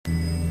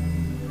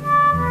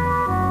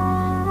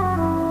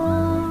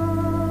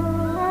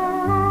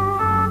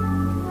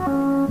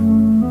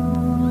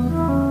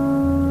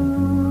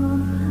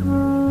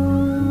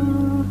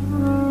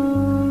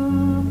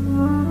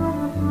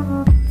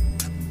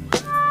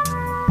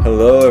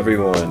Hello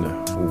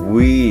everyone,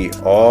 we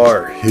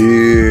are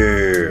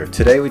here.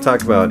 Today we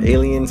talk about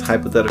aliens,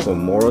 hypothetical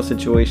moral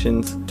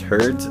situations,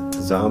 turds,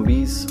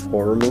 zombies,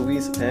 horror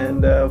movies,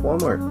 and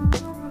Walmart.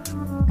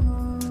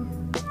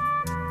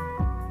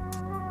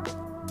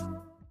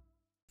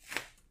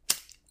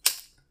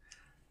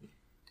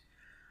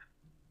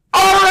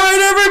 Alright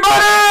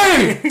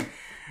everybody!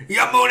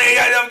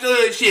 Y'all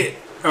doing shit.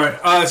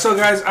 Alright, so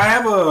guys, I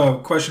have a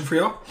question for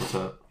y'all. What's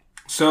up?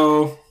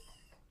 So,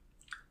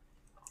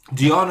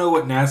 do y'all know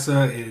what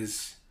NASA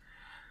is,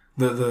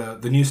 the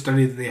new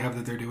study that they have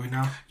that they're doing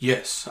now?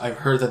 Yes, I've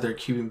heard that they're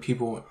keeping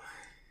people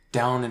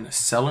down in a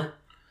cellar,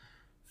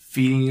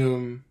 feeding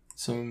them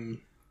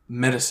some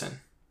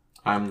medicine,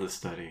 I'm the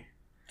study.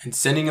 and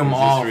sending them Is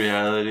off this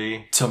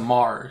reality? to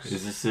Mars,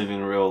 Is this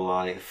even real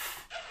life?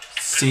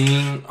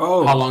 seeing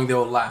Oh. how long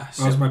they'll last.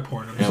 That was my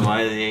point. Am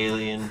I the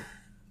alien?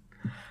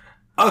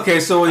 Okay,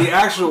 so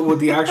what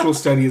the actual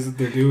study is that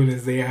they're doing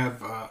is they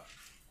have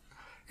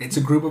it's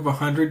a group of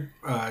 100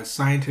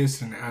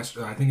 scientists and I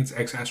think it's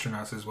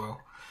ex-astronauts as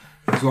well,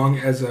 as long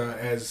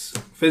as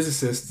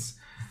physicists.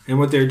 And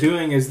what they're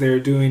doing is they're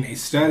doing a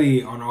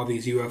study on all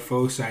these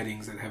UFO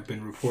sightings that have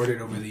been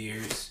reported over the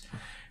years,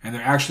 and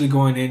they're actually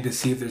going in to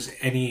see if there's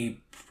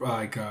any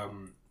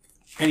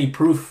any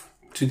proof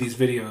to these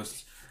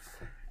videos.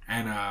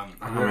 And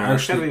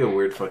It's gotta be a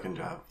weird fucking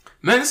job.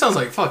 Man, this sounds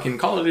like fucking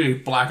Call of Duty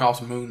Black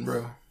Ops Moon,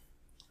 bro.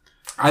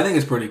 I think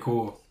it's pretty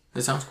cool.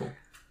 It sounds cool.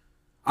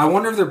 I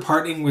wonder if they're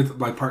partnering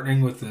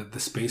with the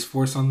Space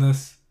Force on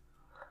this.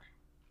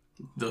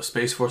 The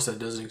Space Force that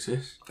doesn't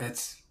exist.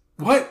 That's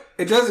what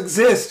it does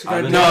exist.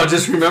 No,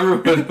 just remember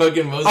when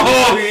fucking Moses.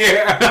 Oh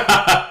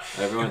yeah.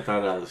 Everyone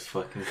thought I was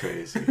fucking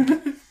crazy.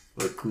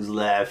 Look who's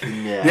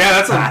laughing now.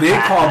 Yeah, that's a big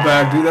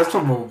callback, dude. That's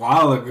from a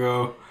while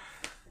ago.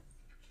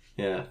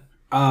 Yeah.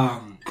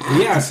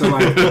 Yeah, so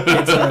like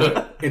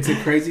it's a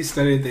crazy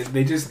study.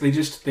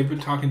 They've been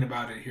talking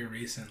about it here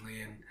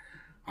recently, and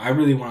I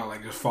really want to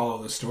like just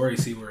follow the story,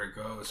 see where it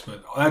goes.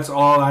 But that's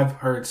all I've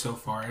heard so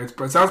far. It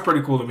sounds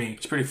pretty cool to me.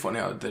 It's pretty funny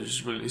how they're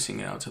just releasing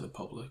it out to the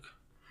public.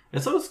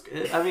 It's always,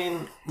 I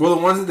mean... Well,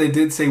 the ones that they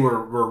did say were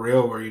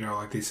real, where, you know,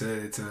 like they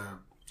said, it's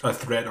a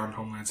threat on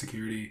Homeland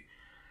Security.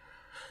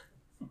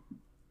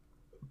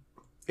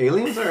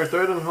 Aliens are a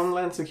threat on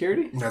Homeland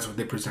Security? That's what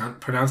they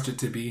pronounced it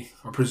to be,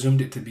 or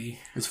presumed it to be.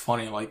 It's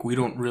funny, like, we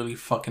don't really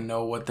fucking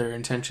know what their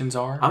intentions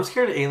are. I'm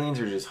scared aliens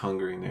are just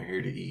hungry and they're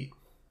here to eat.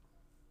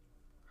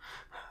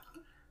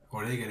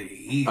 What are they gonna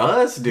eat?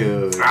 Us,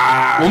 dude.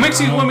 What makes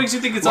you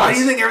think it's Why us?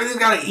 do you think everything's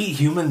gotta eat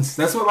humans?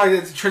 That's what like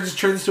it turns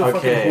into a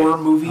fucking horror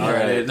movie. All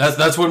right.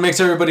 That's what makes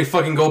everybody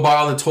fucking go buy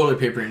all the toilet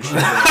paper and shit.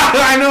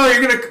 I know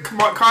you're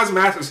gonna cause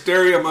mass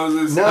hysteria,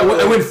 Moses. No.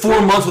 I went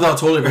 4 months without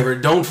toilet paper.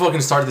 Don't fucking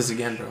start this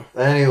again, bro.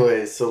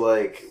 Anyway, so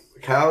like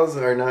cows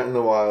are not in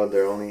the wild;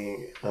 they're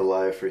only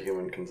alive for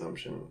human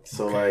consumption.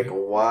 So like,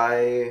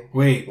 why?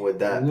 Wait, would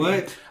that?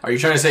 What? Are you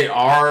trying to say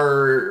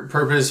our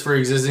purpose for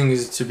existing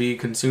is to be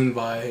consumed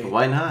by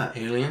Why not?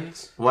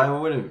 aliens? Why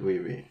wouldn't we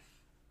be?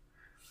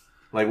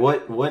 Like,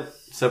 what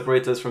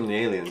separates us from the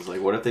aliens?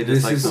 Like, what if they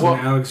just This is some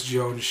Alex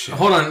Jones shit.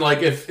 Hold on,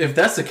 like if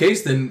that's the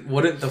case, then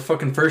wouldn't the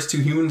fucking first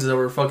 2 humans that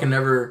were fucking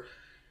ever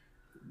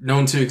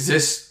known to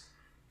exist,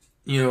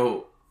 you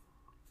know,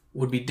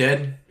 would be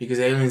dead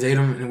because aliens ate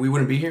them and we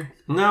wouldn't be here?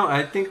 No,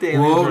 I think the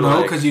aliens Well, were no,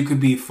 like, because you could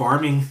be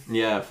farming.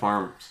 yeah,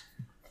 farms.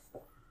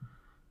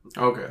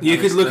 Okay, You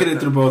could look at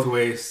it through both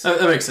ways.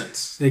 that makes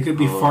sense. They could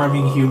be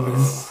farming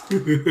humans.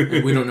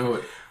 And we don't know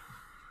it.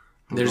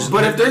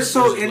 But if they're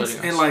so just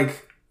letting in us.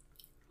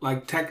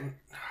 like tech,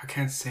 I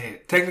can't say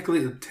it.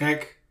 Technically,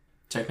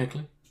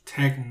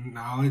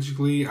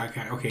 technologically, I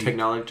can't. Okay,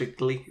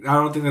 Technologically, I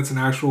don't think that's an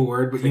actual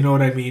word, but you know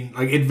what I mean.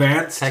 Like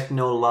advanced.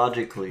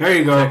 technologically, There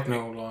you go.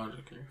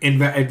 Technologically.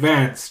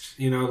 Advanced.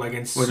 You know, like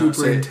and Well, no, super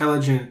say it.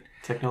 intelligent.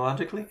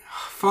 technologically.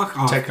 Fuck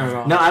off.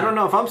 Technology. No, I don't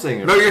know if I'm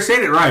saying it. No, you're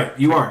saying it right.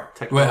 You are.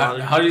 Wait,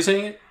 Technology. how are you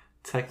saying it?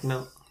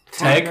 Techno.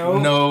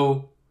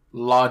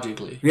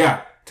 Technologically.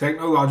 Yeah,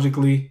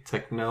 technologically,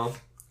 Techno.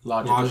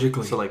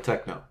 logically. So like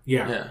techno.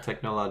 Yeah. Yeah.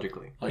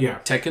 Technologically. Like Yeah.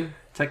 Tekken?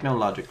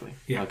 Technologically.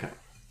 Yeah. Okay.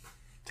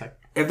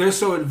 If they're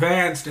so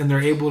advanced and they're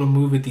able to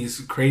move at these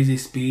crazy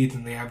speeds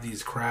and they have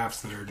these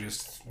crafts that are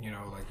just, you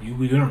know, like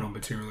we don't know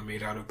material they're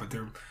made out of, but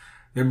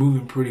they're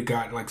moving pretty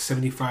like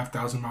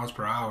 75,000 miles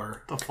per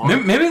hour. The fuck?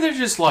 Maybe they're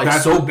just like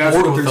That's so what they're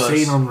bored with us.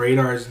 saying on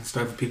radars and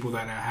stuff. People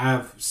that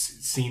have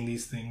seen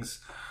these things.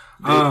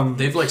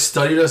 They've like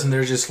studied us and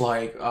they're just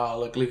like, oh,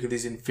 look at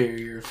these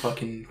inferior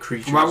fucking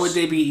creatures. Why would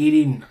they be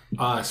eating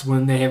us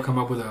when they have come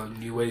up with a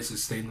new way to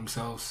sustain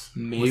themselves?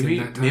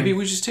 Maybe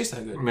we just taste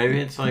that good. Maybe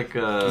it's like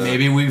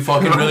Maybe we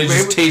fucking really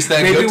just taste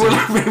that maybe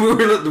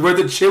good. we're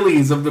the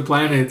chilies of the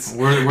planets.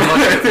 We're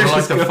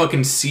like the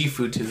fucking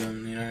seafood to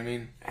them. You know what I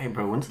mean? Hey,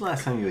 bro, when's the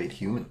last time you ate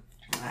human?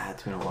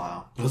 It's been a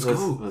while. Let's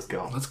go. Let's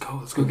go. Let's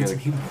go get some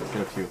human. Let's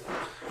get a few.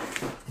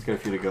 Let's get a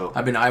few to go.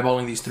 I've been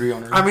eyeballing these 3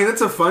 on Earth. I mean,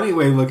 that's a funny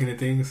way of looking at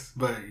things,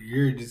 but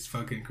you're just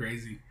fucking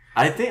crazy.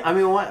 I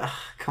mean, what?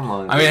 Come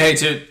on. I mean, hey,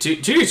 to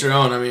each their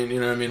own. I mean, you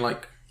know what I mean?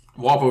 Like,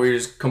 Wap over here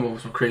just come up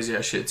with some crazy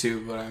ass shit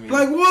too. But I mean,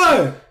 Like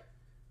what?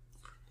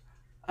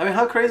 I mean,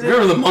 how crazy?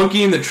 remember the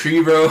monkey in the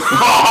tree, bro?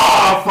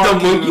 Oh, The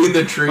monkey in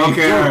the tree.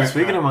 Okay, Yo, all right.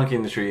 speaking of monkey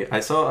in the tree, I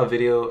saw a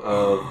video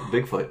of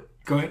Bigfoot.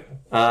 Go ahead.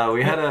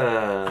 We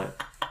had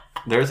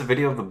there was a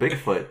video of the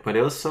Bigfoot, but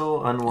it was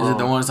so unwell. Is it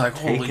the one that's like,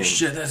 holy taken.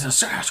 shit, that's a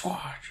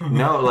Sasquatch?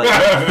 No, like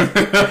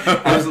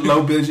It was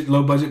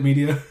low budget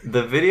media.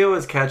 the video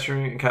was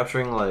capturing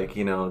like,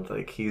 you know,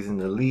 like he's in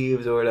the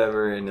leaves or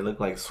whatever, and it looked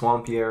like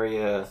swampy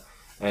area,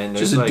 and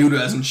there's Just a like, dude who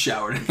hasn't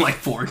showered in like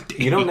 4 days.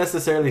 you don't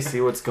necessarily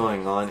see what's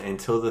going on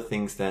until the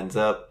thing stands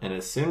up, and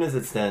as soon as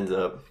it stands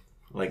up,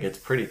 like it's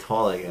pretty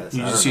tall, I guess.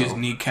 You I just don't see his know.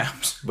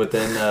 kneecaps. But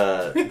then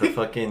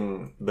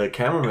the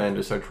cameraman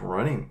just starts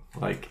running.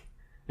 Like,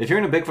 if you're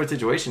in a Bigfoot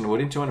situation,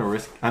 wouldn't you want to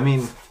risk? I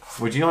mean,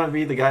 would you want to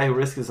be the guy who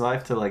risks his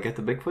life to like get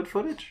the Bigfoot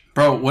footage?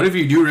 Bro, what if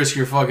you do risk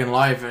your fucking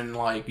life and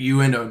like you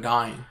end up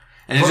dying?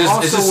 And it's But just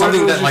also, it's just what if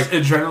something it was that like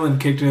just adrenaline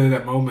kicked in at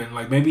that moment.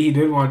 Like maybe he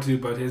did want to,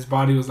 but his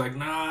body was like,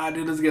 "Nah,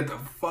 dude, let's get the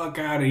fuck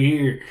out of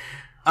here."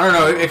 I don't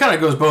know. It kind of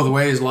goes both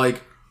ways.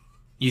 Like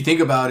you think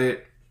about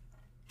it.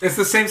 It's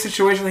the same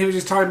situation he was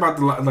just talking about,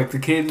 the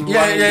kid. In the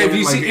Yeah, lion yeah, if game,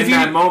 you like, see- if in you-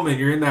 that moment,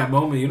 you're in that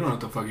moment. You don't know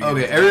what the fuck you're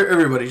Okay, doing.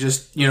 everybody,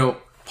 just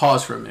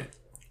pause for a minute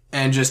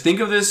and just think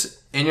of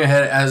this in your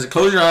head as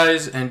close your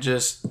eyes and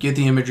just get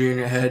the imagery in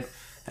your head.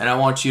 And I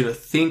want you to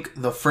think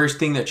the first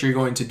thing that you're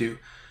going to do.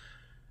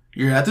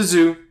 You're at the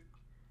zoo.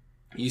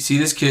 You see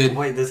this kid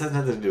Wait, this has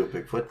nothing to do with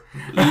Bigfoot.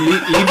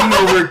 leaping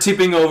over,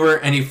 tipping over,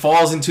 and he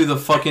falls into the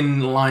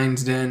fucking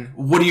lion's den.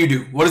 What do you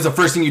do? What is the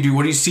first thing you do?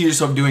 What do you see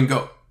yourself doing?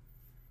 Go.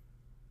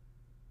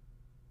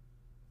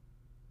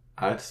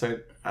 I'd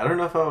start. I don't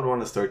know if I would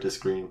want to start to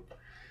scream.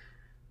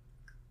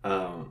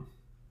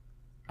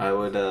 I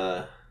would.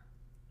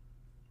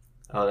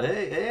 Oh,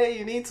 hey,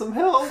 you need some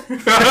help?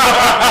 He's fucking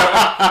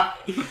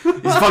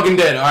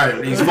dead. All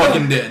right, he's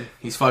fucking dead.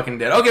 He's fucking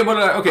dead. Okay, but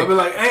okay. I'll be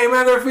like, "Hey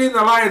man, they're feeding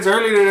the lions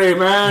early today,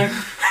 man."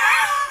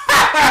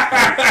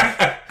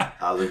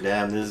 I was like,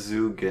 damn, this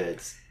zoo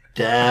gets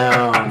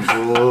down,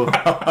 fool.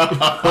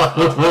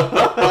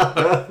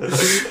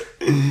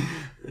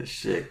 This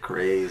shit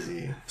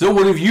crazy. So,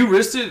 what have you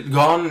risked it?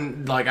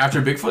 Gone like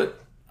after Bigfoot?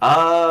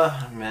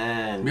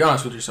 Man. Be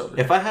honest with yourself.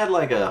 If I had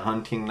like a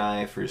hunting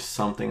knife or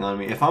something on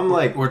me, if I'm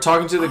like, We're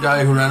talking to the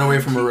guy who ran away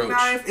from a roach.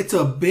 Knife, it's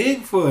a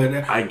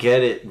Bigfoot. I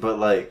get it, but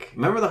like,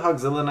 remember the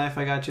Hogzilla knife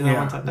I got you that Yeah.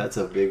 one time? That's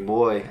a big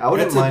boy. I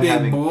wouldn't That's a mind big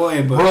having.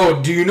 boy, but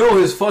Bro, do you know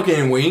his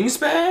fucking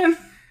wingspan?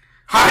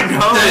 I know.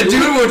 That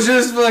dude was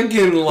just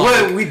fucking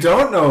like. What we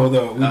don't know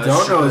though. We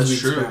don't know his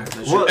wingspan.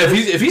 That's Well, true.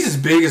 If he's as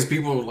big as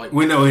people like.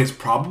 We know his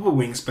probable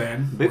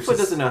wingspan. Bigfoot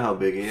doesn't know how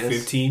big he is.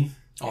 15.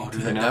 Oh,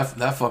 dude, that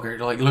fucker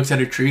like looks at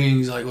a tree and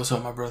he's like, "What's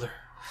up, my brother?"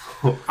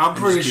 I'm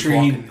pretty just keep sure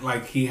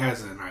walking. he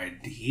has an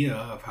idea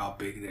of how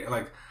big they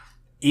like.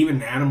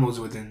 Even animals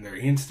within their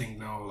instinct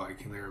know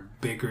like they're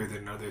bigger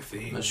than other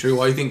things. That's true.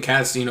 Why do you think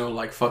cats,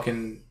 like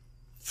fucking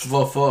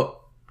fluff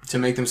up to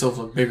make themselves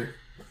look bigger?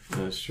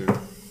 That's true.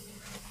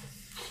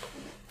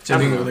 Same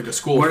thing with like a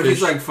school What if fish.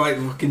 he's like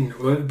fighting fucking?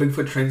 What if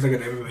Bigfoot trains like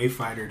an MMA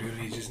fighter, dude? And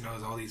he just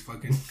knows all these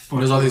fucking.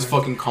 There's all these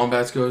fucking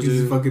combat skills,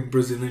 He's dude. fucking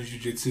Brazilian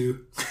jiu-jitsu.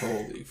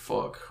 Holy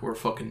fuck, we're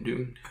fucking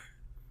doomed.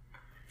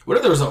 What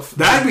if there was a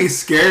That'd be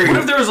scary. What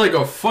if there was like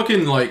a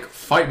fucking like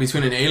fight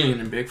between an alien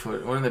and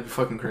Bigfoot? Wouldn't that be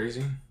fucking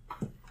crazy?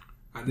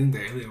 I think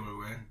the alien would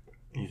win.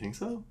 You think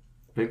so?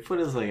 Bigfoot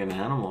is like an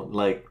animal.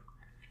 Like,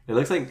 it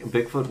looks like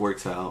Bigfoot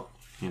works out.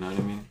 You know what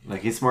I mean?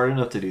 Like, he's smart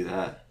enough to do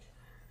that.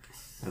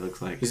 It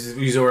looks like.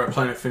 He's over at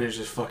Planet Fitness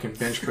just fucking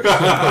bench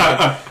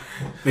press.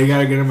 They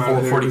gotta get him out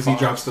of there because he 445.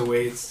 drops the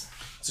weights.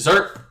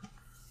 Start.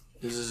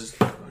 This is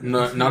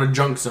not a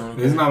junk zone.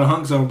 This is not a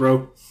hunk zone,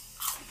 bro.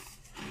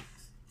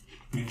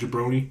 You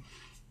jabroni.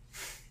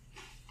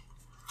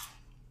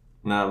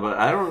 Nah, but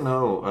I don't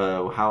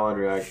know how I'd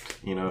react,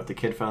 if the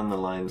kid found the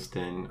lion's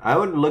den. I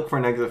would look for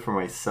an exit for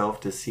myself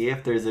to see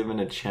if there's even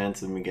a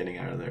chance of me getting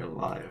out of there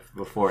alive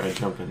before I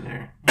jump in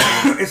there.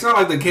 It's not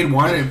like the kid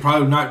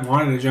probably not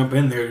wanted to jump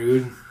in there,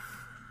 dude.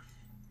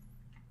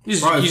 You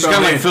just, Probably you just gotta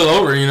fell like in. fill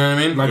over. You know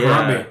what I mean? Like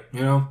Yeah.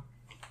 Harambe,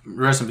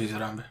 Rest in peace,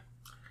 Harambe.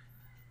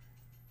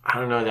 I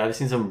don't know. I've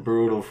seen some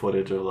brutal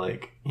footage of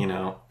like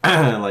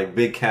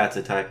big cats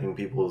attacking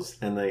people's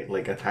and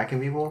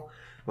attacking people.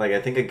 Like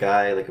I think a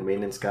guy, like a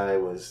maintenance guy,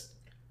 was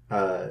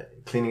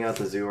cleaning out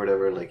the zoo or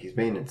whatever. Like he's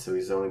maintenance, so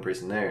he's the only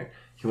person there.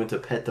 He went to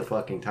pet the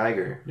fucking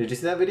tiger. Did you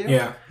see that video?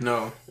 Yeah.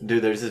 No.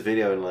 Dude, there's this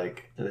video and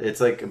it's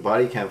like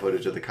body cam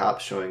footage of the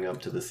cops showing up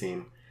to the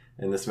scene,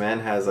 and this man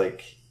has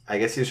I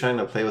guess he was trying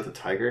to play with a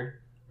tiger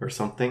or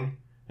something,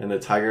 and the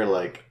tiger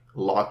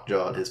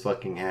lockjawed his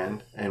fucking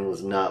hand and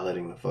was not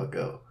letting the fuck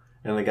go.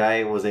 And the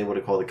guy was able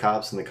to call the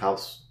cops, and the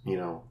cops,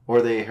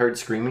 or they heard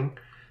screaming,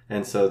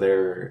 and so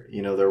they're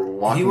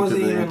walking He to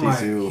wasn't the even empty like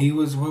zoo. he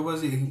was. What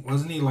was he?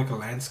 Wasn't he like a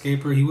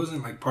landscaper? He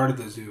wasn't like part of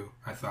the zoo.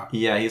 I thought.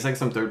 Yeah, he's like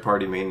some third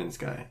party maintenance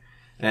guy,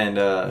 and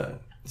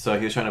so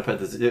he was trying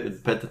to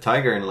pet the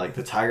tiger, and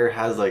the tiger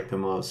has the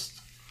most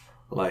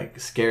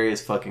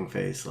scariest fucking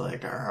face,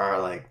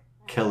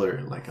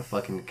 killer, like a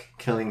fucking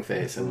killing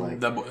face, and like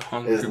That boy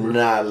hungry. is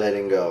not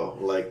letting go.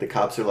 Like the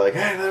cops are like,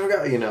 hey, let him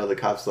go. You know, the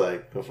cops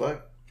like, the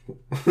fuck.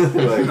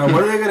 Like, Now,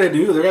 what are they gonna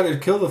do? They're gonna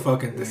kill the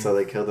fucking thing. so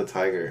they killed the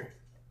tiger,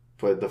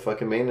 but the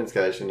fucking maintenance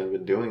guy shouldn't have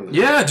been doing this.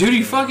 Yeah, dude,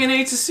 you fucking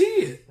hate to see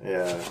it.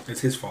 Yeah.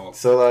 It's his fault.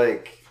 So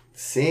like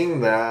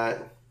seeing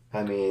that,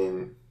 I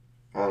mean,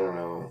 I don't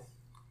know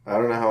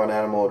how an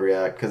animal would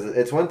react, because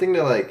it's one thing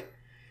to like.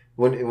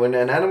 When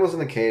an animal's in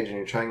the cage and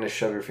you're trying to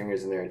shove your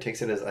fingers in there, it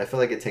takes it as, I feel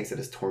like it takes it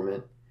as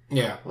torment.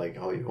 Yeah. Like,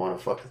 oh, you want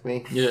to fuck with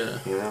me? Yeah.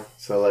 You know?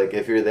 So, like,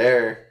 if you're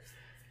there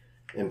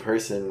in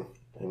person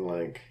and,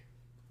 like,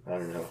 I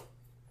don't know.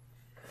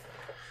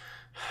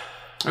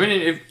 I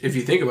mean, if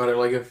you think about it,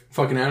 like, if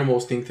fucking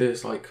animals think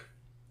this, like,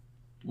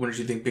 wouldn't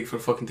you think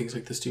Bigfoot fucking thinks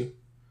like this too?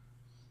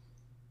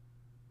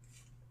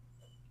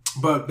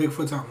 But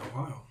Bigfoot's out in the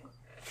wild.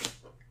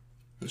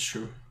 That's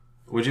true.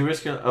 Would you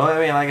risk it? Oh, I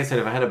mean, like I said,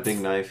 if I had a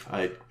big knife,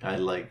 I'd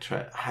like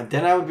try.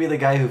 Then I would be the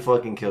guy who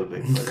fucking killed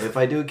Bigfoot. If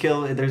I do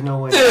kill, there's no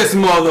way. This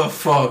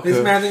motherfucker.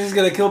 This man thinks he's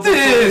gonna kill Bigfoot.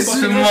 This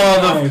with a fucking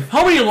motherfucker. knife.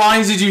 How many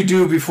lines did you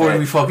do before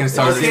we fucking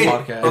started Okay, this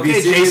podcast? okay, If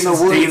you see me in the Jason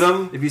woods-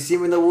 Statham. If you see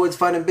me in the woods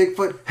fighting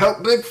Bigfoot, help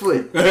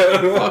Bigfoot.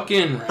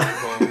 Fucking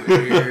Rambo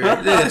over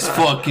here. This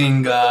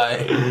fucking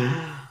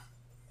guy.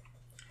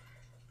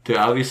 Dude,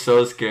 I'll be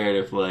so scared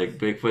if like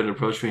Bigfoot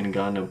approached me and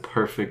got in a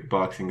perfect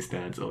boxing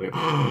stance. I'll be,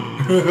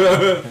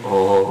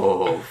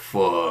 oh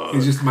fuck.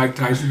 He's just Mike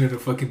Tyson in a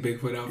fucking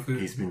Bigfoot outfit.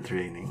 He's been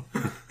training.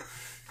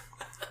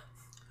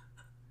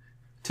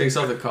 Takes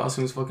off the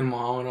costumes, fucking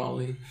Muhammad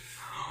Ali.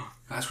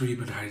 That's where you've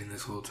been hiding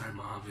this whole time,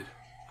 Muhammad.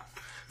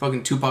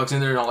 Fucking Tupac's in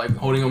there and like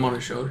holding him on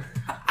his shoulder.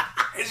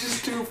 It's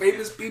just two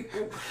famous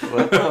people.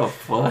 What the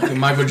fuck? And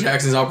Michael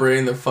Jackson's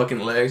operating the fucking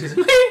legs. He's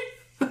like,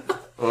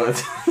 What?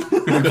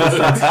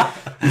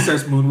 He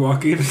starts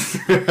moonwalking.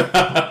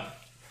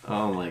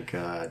 Oh my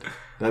god.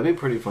 That'd be a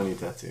pretty funny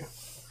tattoo.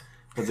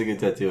 That's a good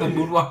tattoo. A idea.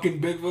 moonwalking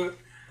Bigfoot.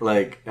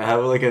 Like, I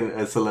have like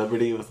a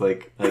celebrity with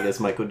like, I guess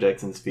Michael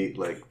Jackson's feet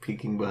like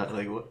peeking behind,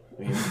 like what?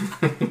 You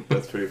know?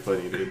 That's pretty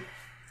funny, dude.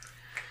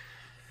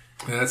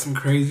 Yeah, that's some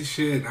crazy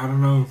shit. I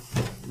don't know.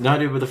 No,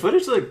 dude, but the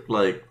footage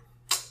like,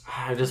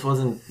 I just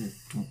wasn't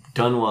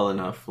done well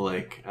enough.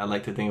 Like, I'd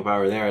like to think if I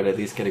were there, I'd at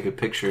least get a good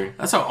picture.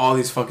 that's how all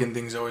these fucking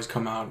things always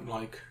come out.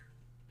 Like,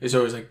 it's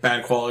always like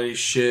bad quality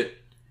shit.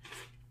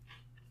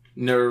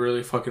 Never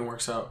really fucking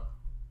works out.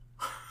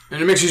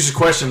 And it makes you just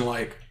question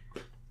like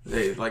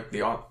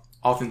the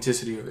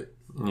authenticity of it.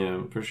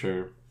 Yeah, for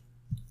sure.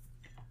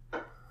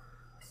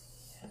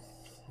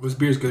 This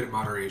beer's good at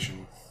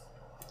moderation.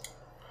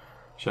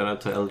 Shout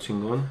out to El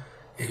Chingon.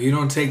 If you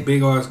don't take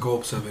big ass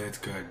gulps of it, it's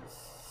good.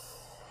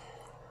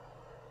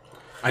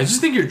 I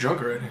just think you're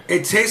drunk already.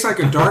 It tastes like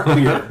a dark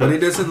beer, but it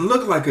doesn't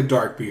look like a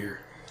dark beer.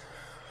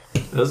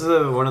 This is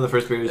one of the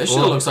first beers. That shit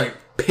looks like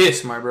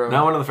piss, my bro.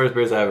 Not one of the first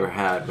beers I ever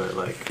had, but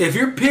like, If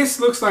your piss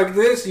looks like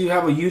this, you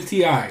have a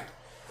UTI.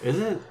 is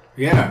it?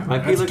 Yeah, My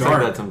pee that's looks dark.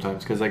 like that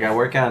sometimes because like I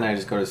work out and I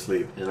just go to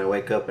sleep and I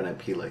wake up and I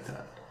pee like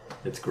that.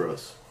 It's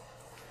gross.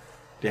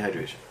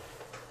 Dehydration.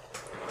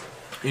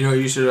 You know,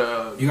 you should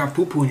You got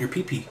poo poo in your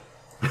pee pee.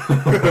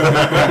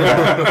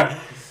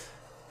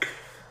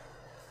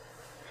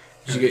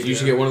 you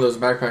should get one of those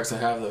backpacks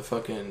that have the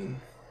fucking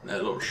that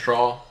little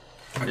straw.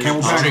 A Just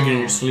camelback. drink it in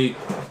your sleep.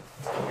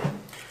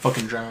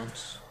 Fucking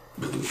drowns.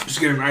 Just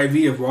get an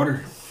IV of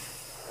water.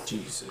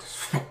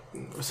 Jesus.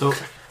 So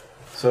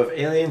if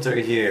aliens are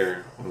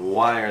here,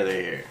 why are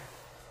they here?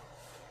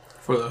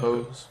 For the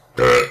hose.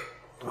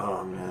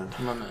 Oh man.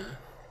 My man.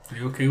 Are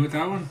you okay with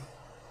that one?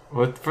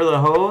 What for the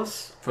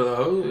hose? For the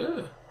hose,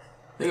 yeah.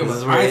 Think This about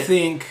is it. where I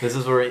think. This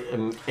is where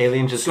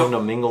aliens just So- come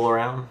to mingle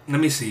around. Let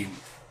me see.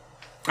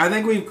 I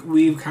think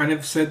we've kind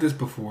of said this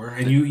before,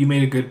 and you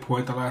made a good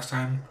point the last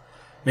time.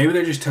 Maybe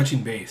they're just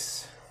touching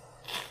base.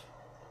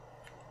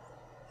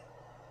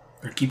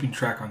 They're keeping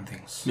track on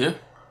things. Yeah.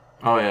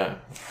 Oh yeah,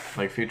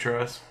 like future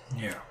us.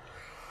 Yeah.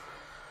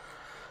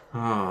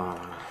 Oh.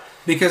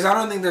 Because I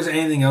don't think there's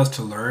anything else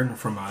to learn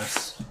from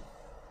us.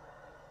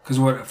 Because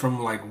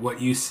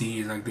what you see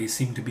is like they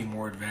seem to be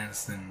more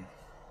advanced than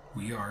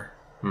we are.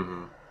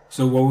 Mm-hmm.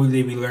 So what would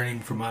they be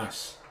learning from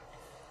us?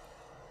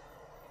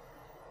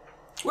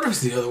 What if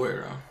it's the other way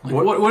around? Like,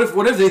 What-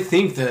 what if they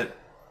think that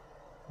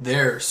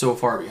they're so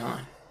far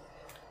behind,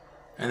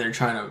 and they're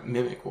trying to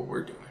mimic what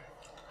we're doing?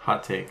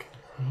 Hot take.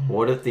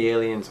 What if the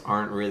aliens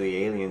aren't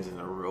really aliens and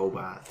they're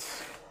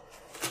robots?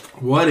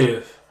 What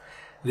if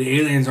the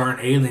aliens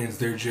aren't aliens,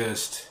 they're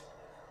just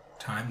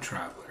time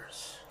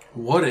travelers?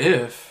 What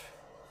if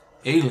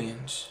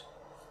aliens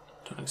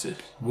don't exist?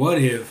 What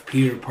if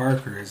Peter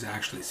Parker is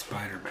actually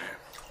Spider-Man?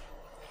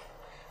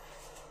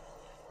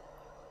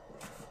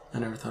 I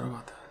never thought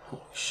about that.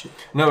 Holy shit.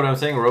 No, but I'm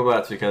saying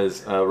robots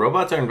because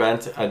robots are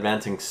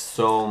advancing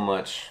so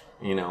much.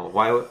 You know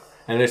why?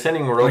 And they're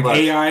sending robots.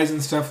 Like AIs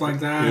and stuff like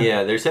that?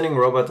 Yeah, they're sending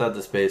robots out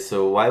to space.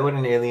 So why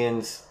wouldn't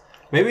aliens?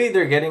 Maybe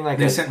they're getting like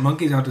They sent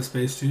monkeys out to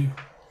space too.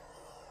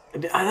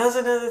 That's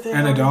another thing.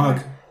 And a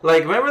dog.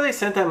 Like, remember they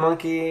sent that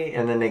monkey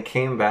and then they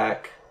came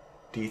back.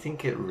 Do you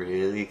think it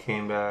really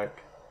came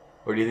back?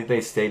 Or do you think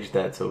they staged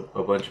that so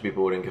a bunch of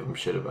people wouldn't give them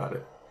shit about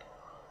it?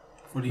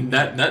 What do you mean?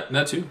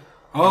 That too.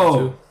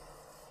 Oh.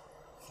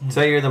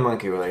 Say you're the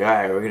monkey. We're like, all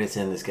right, we're gonna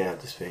send this guy up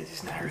to space.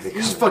 He's not really He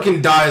just coming.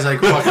 fucking dies like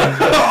fucking.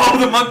 Oh,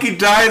 the monkey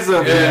dies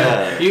of it.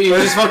 Yeah. He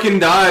just fucking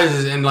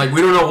dies, and like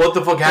we don't know what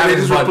the fuck And they happened.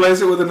 just But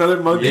replace it with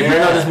another monkey. Yeah.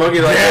 bring out this monkey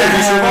like, Yeah, hey,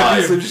 he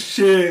survived. some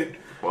shit.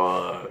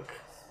 Fuck.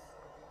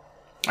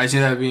 I see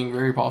that being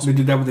very They possible.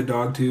 did that with the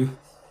dog too.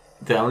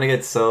 Dude, I'm gonna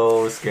get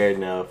so scared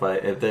now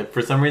if they,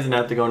 for some reason I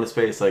have to go into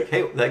space. Like,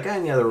 hey, that guy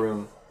in the other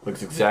room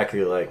looks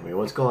exactly like me.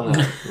 What's going on?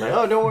 Like,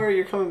 oh, don't worry,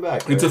 you're coming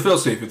back. It's a right?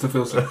 failsafe. It's a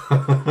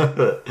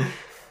failsafe.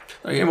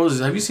 Like, hey Moses,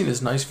 have you seen this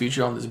nice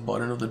feature on this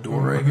button of the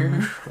door right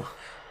here?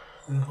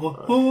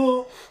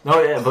 No,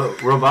 yeah,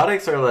 but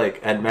robotics are like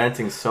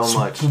advancing so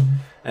much,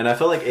 and I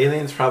feel like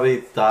aliens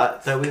probably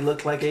thought that we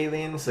looked like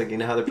aliens. Like, you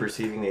know how they're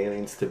perceiving the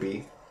aliens to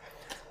be.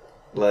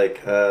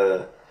 Like,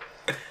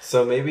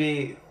 so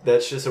maybe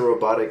that's just a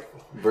robotic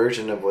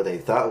version of what they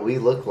thought we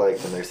looked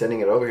like, and they're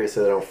sending it over here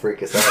so they don't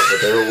freak us out.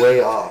 But they're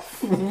way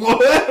off.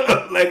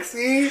 What,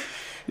 Lexi?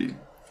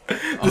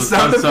 The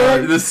sound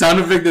effect? The sound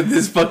effect that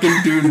this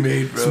fucking dude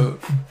made, bro.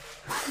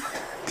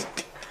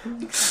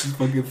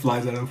 Fucking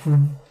flies out of.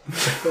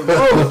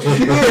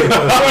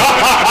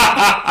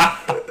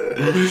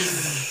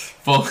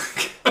 Fuck.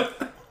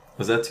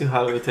 Was that too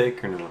hot of a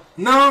take or no?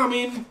 No, I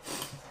mean,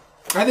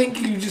 I think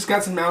you just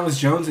got some Alice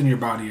Jones in your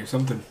body or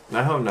something.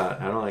 I hope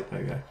not. I don't like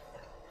that guy.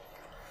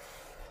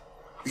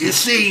 You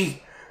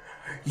see,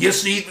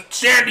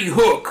 Sandy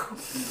Hook.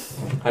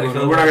 How do you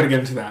feel We're not about gonna get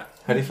into that.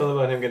 How do you feel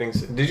about him getting?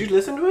 Did you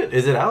listen to it?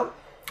 Is it out?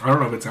 I don't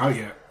know if it's out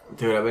yet.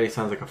 Dude, I bet he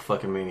sounds like a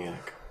fucking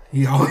maniac.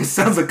 He always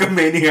sounds like a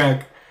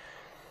maniac.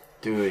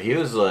 Dude, he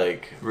was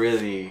like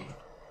really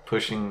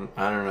pushing.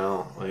 I don't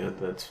know. Like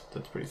that's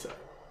pretty sad.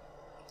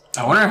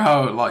 I wonder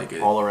how like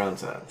All around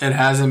sad. it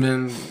hasn't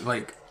been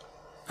like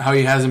how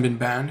he hasn't been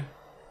banned.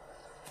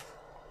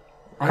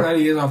 I thought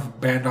he is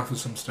banned off of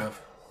some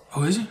stuff.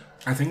 Oh, is he?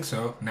 I think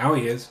so. Now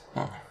he is.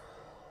 Oh.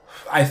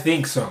 I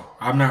think so.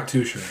 I'm not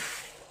too sure.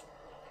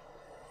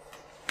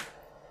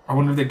 I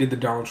wonder if they did the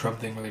Donald Trump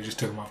thing where they just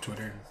took him off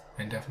Twitter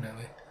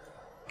indefinitely.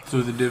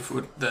 So they did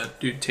with that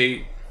dude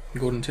Tate,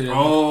 Golden Tate.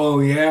 Oh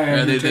yeah, yeah,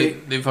 Andrew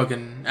Tate. they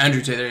fucking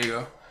Andrew Tate. There you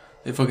go.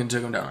 They fucking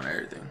took him down on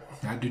everything.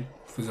 That dude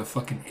was a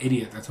fucking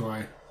idiot. That's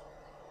why.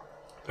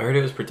 I heard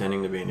he was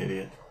pretending to be an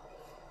idiot.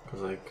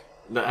 Cause like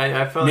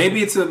I felt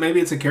Maybe it's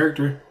a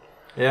character.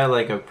 yeah,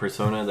 like a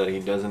persona that he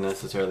doesn't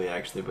necessarily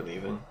actually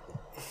believe in.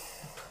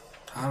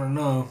 I don't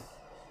know.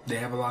 They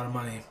have a lot of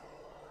money.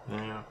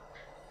 Yeah.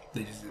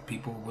 They just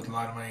people with a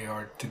lot of money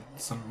are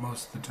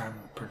most of the time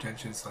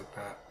pretentious like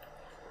that.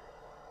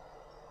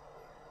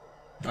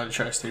 I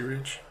try to stay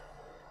rich.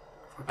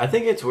 I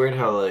think it's weird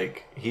how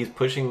like he's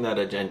pushing that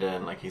agenda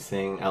and like he's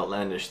saying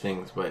outlandish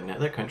things, but in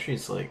other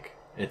countries like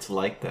it's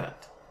like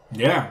that.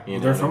 Yeah, You know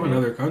they're what I from mean?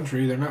 another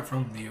country. They're not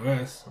from the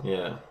U.S.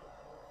 Yeah,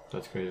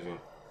 that's crazy.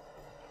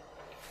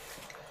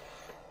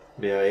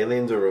 But yeah,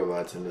 aliens or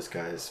robots in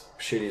disguise,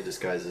 shitty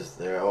disguises.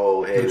 They're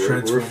hey, The we're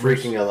Transformers.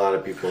 freaking a lot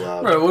of people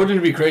out. Right? Wouldn't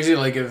it be crazy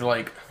like if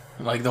like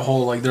the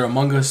whole like they're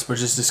Among Us but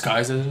just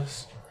disguised as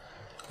us?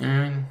 You know what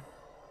I mean?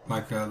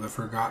 Like The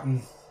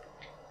Forgotten.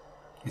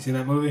 You seen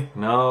that movie?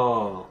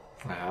 No,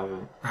 I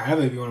haven't. I have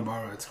it if you want to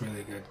borrow it. It's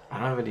really good. I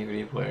don't have a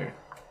DVD player.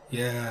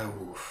 Yeah.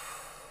 Oof.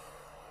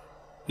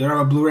 You don't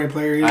have a Blu-ray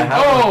player either? I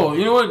have. Oh,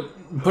 you know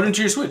what? Put it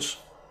into your Switch.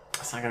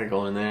 It's not gonna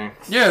go in there.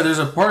 Yeah, there's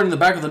a part in the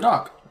back of the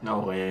dock. No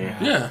way.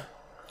 Yeah. Yeah.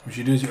 What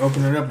you do is you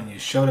open it up and you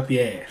shove it up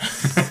your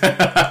ass.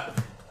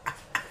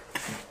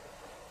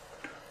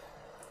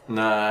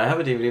 Nah, I have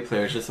a DVD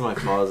player. It's just in my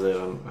closet.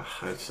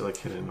 I just feel like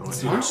hitting away.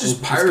 Why don't you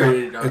just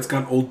pirate it? It's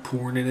got old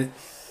porn in it.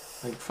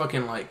 Like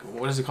fucking like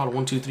what is it called?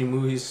 1, 2, 3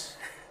 movies.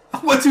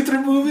 1, 2, 3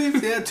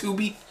 movies? Yeah,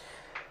 Tubi.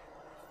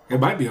 It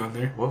might be on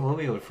there. What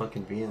movie would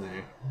fucking be in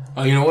there?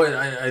 Oh, you know what?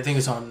 I think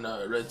it's on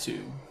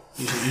RedTube.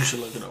 You should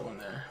look it up on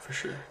there for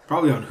sure.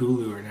 Probably on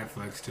Hulu or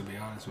Netflix, to be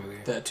honest with you.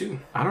 That too.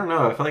 I don't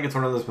know. I feel like it's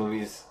one of those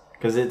movies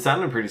because it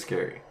sounded pretty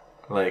scary.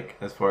 Like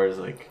as far as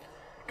like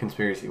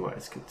conspiracy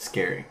wise,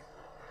 scary.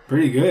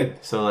 Pretty good.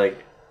 So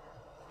like,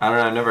 I don't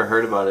know. I've never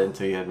heard about it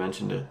until you had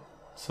mentioned it.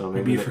 So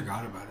Maybe you they-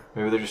 forgot about it.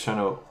 Maybe they're just trying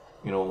to,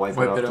 wipe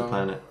Wipe it off it the out.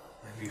 planet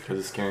Maybe you because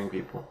it's scaring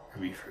people.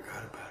 Maybe you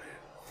forgot about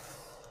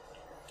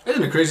it.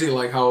 Isn't it crazy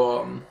like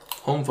how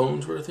home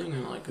phones were a thing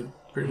and like could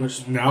pretty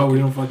much Now we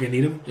don't fucking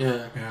need them?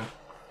 yeah. Yeah.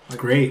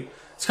 Great.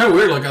 It's kind of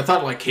weird. Like I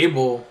thought, like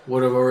cable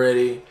would have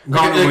already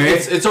Gone like, away.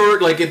 It's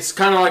already like it's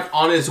kind of like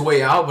on its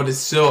way out, but it's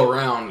still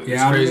around. It's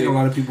Yeah, I don't crazy. think a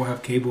lot of people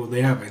have cable.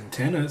 They have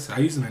antennas. I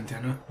use an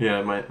antenna.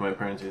 Yeah, my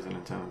parents use an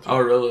antenna. Too. Oh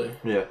really?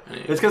 Yeah. Yeah.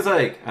 It's because,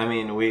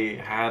 we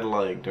had,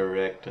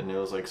 direct, and it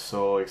was,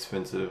 so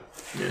expensive.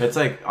 Yeah. It's,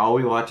 all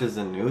we watch is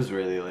the news,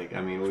 really.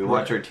 We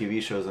watch Right. our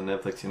TV shows on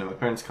Netflix. My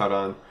parents caught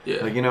on.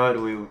 Yeah. You know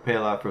what? We pay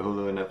a lot for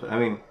Hulu and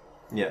Netflix.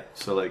 Yeah.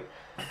 So,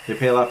 they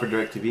pay a lot for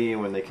DirecTV,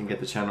 and when they can get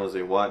the channels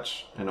they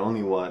watch and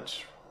only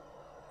watch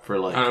for,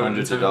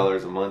 hundreds of antenna.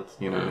 dollars a month.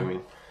 You know what I Yeah.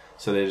 mean?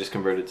 So they just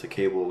converted to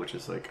cable, which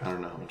is, I don't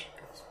know how much it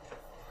costs.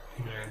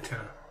 An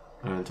antenna.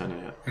 I haven't done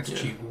it yet. It's Yeah.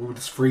 cheap.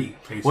 It's free.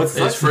 Basically. What's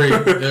It's free.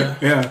 Yeah.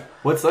 Yeah.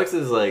 What sucks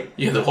is like,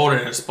 You have to hold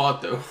it in a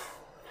spot though.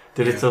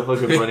 dude, it's so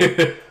fucking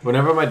funny.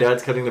 Whenever my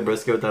dad's cutting the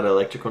brisket with that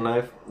electrical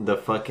knife, the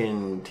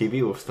fucking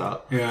TV will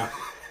stop. Yeah.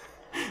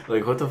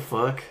 Like, what the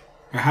fuck?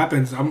 It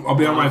happens. I'll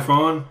be on my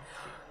phone,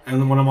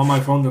 and then when I'm on my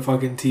phone, the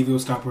fucking TV will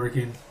stop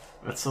working.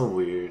 That's so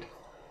weird.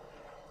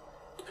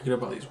 Picking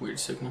up all these weird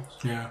signals.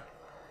 Yeah.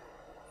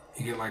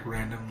 You get like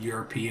random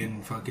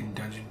European fucking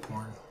dungeon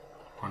porn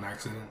on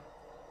accident.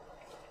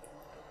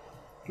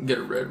 Get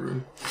a red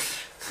room.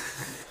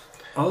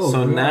 Oh,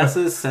 So yeah.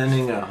 NASA's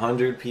sending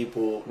 100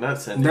 people.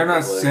 Not sending. They're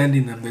not but, like,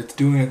 sending them. They're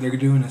doing it. They're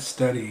doing a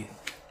study.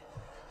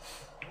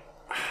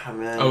 ah,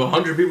 man. Oh,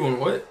 100 people in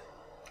what?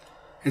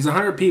 It's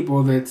 100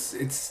 people. They're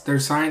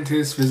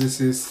scientists,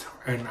 physicists,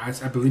 and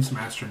I believe some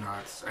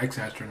astronauts,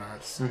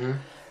 ex-astronauts, Mm-hmm.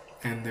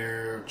 and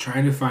they're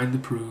trying to find the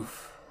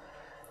proof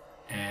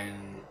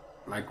and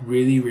like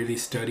really, really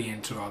study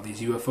into all these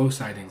UFO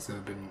sightings that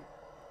have been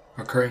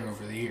occurring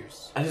over the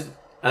years.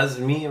 As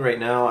me right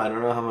now, I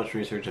don't know how much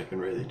research I can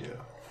really do.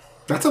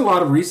 That's a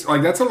lot of research.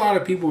 Like that's a lot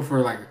of people for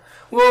like.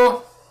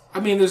 Well, I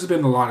mean, there's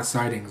been a lot of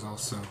sightings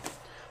also.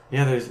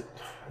 Yeah,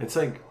 it's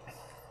like,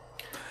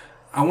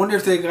 I wonder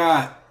if they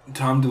got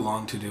Tom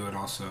DeLonge to do it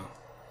also.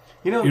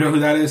 you know who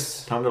that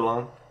is? Tom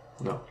DeLonge?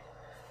 No.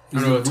 I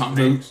don't know what Tom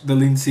the, Hanks. the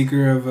lead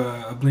seeker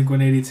of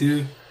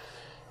Blink-182.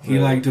 He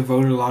Yeah. like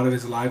devoted a lot of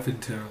his life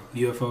into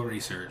UFO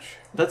research,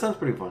 That sounds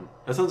pretty fun.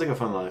 That sounds like a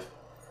fun life.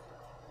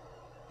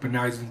 but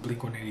now he's in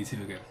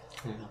Blink-182 again.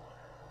 Yeah.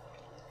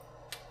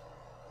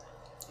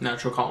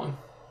 Natural calling.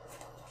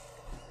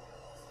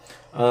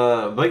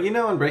 But you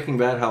know in Breaking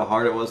Bad how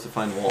hard it was to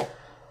find Walt?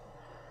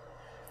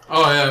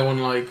 Oh yeah, when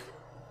like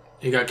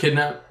he got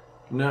kidnapped.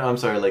 No, I'm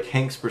sorry, like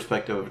Hank's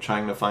perspective of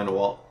trying to find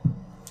Walt.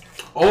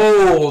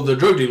 Oh, the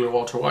drug dealer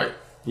Walter White.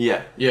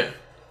 Yeah. Yeah.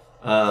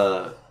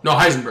 No, No,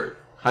 Heisenberg.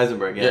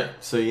 Heisenberg, yeah. Yeah.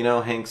 So you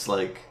know Hank's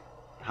like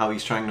how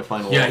he's trying to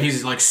find Walt. Yeah,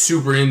 he's like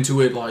super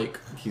into it. Like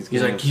he's he's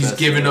getting like he's obsessed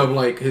giving with up it.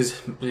 like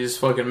his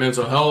fucking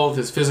mental health,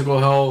 his physical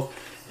health,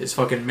 his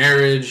fucking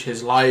marriage,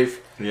 his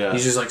life. Yeah.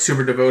 He's just like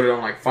super devoted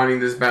on like finding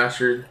this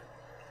bastard.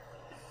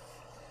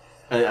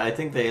 I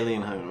think the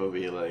Alien Hunt will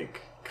be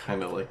like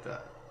kind of like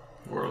that.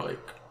 Or like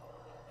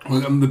Well,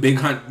 the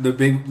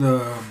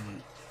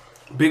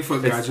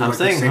Bigfoot guys are I'm like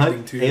the saying same thing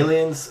hunt too.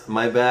 aliens.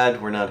 My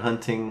bad. We're not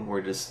hunting.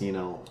 We're just we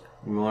want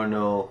to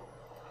know.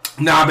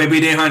 Nah, baby,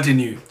 they hunting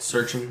you.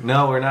 searching.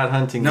 No, we're not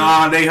hunting.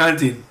 Nah, they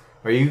hunting. You.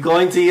 Are you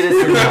going to eat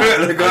us or not?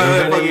 Are you Go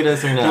ahead, going to eat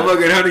us or They're not?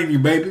 fucking hunting you,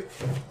 baby.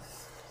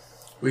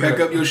 We Pack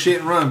got, up your shit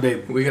and run,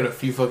 baby. we got a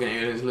few fucking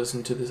aliens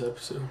listening to this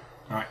episode.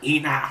 All right,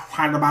 eat now,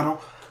 hand the bottle.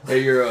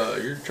 Hey,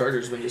 your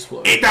charger's been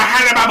exploded. Eat the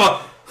hand the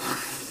bottle.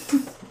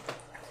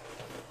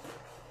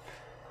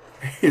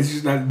 It's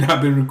just not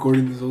been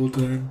recording this whole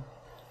time.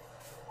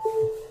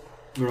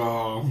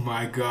 Oh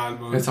my god,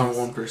 Moses. It's on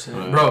 1%.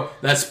 Right. Bro,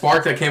 that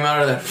spark that came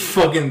out of that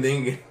fucking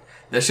thing,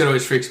 that shit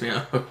always freaks me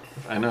out.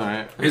 I know,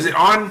 right? Is it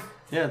on?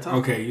 Yeah, it's on.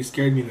 Okay, you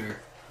scared me there.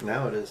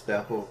 Now it is. The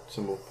Apple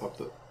symbol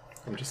popped up.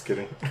 I'm just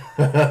kidding.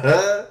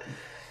 Fuck.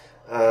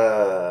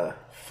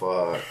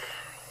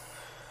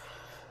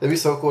 It'd be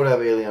so cool to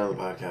have Alien on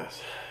the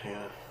podcast.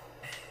 Yeah.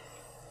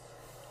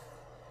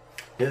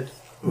 Good.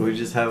 We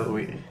just have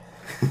we're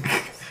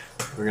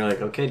gonna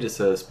like okay, just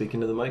speak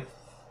into the mic.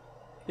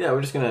 Yeah,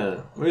 this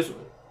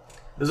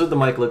is what the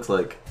mic looks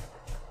like.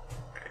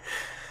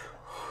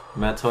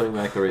 Matt's holding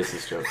back the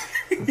racist jokes.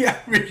 Yeah,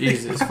 really.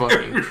 Jesus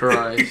fucking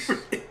Christ.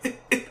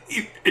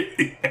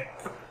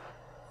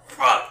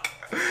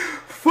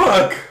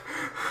 Fuck.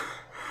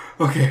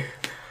 Okay.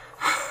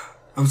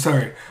 I'm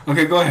sorry.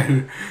 Okay, go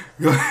ahead.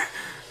 Go ahead.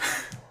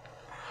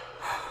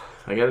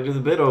 I gotta do the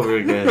bit over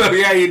again. Oh,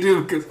 yeah, you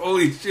do, because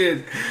holy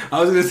shit.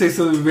 I was going to say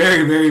something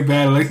very, very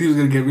bad. Alexi was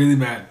going to get really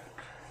mad.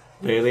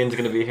 The alien's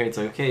gonna be here. It's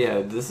like, okay,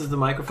 yeah, this is the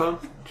microphone.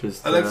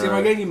 Just Alexi, am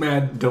I getting you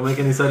mad? don't make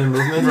any sudden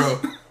movements.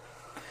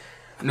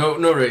 Bro.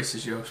 No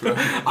racist jokes, bro.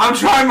 I'm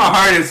trying my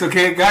hardest,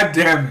 okay? God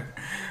damn it.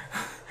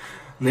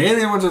 The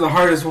alien ones are the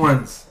hardest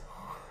ones.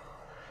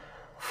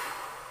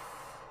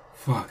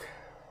 Fuck.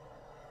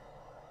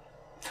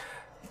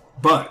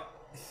 But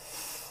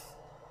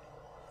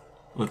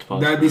Let's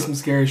pause. that'd for be that. some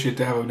scary shit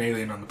to have an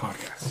alien on the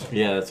podcast.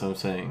 Yeah, that's what I'm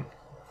saying.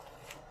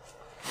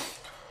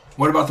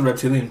 What about the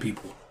reptilian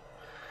people?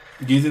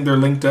 Do you think they're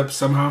linked up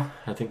somehow?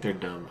 I think they're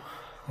dumb.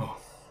 Oh.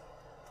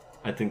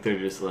 I think they're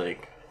just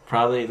like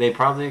they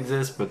probably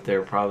exist, but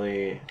they're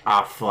probably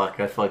fuck,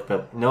 I fucked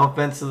up. No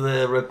offense to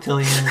the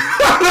reptilian.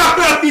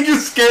 You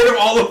just scared of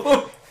all of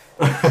them.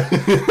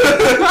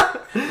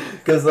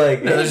 Because like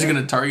Yeah, they're just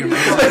gonna target me.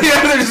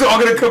 Yeah, they're just all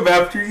gonna come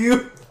after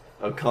you.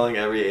 I'm calling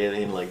every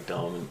alien like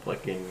dumb and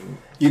fucking.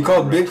 You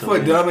called Bigfoot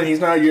reptilian. dumb, and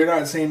you're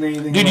not saying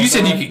anything. Dude, about you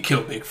said that? you could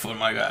kill Bigfoot,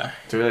 my guy.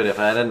 Dude, if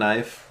I had a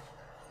knife,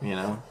 you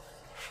know.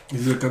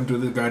 He's gonna come through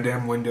the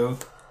goddamn window.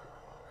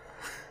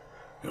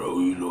 Oh,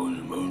 you know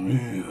about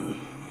me.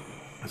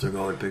 That's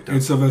what I picked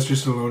And Sylvester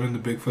Stallone in the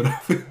Bigfoot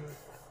outfit.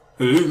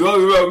 You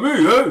talking about me,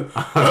 huh?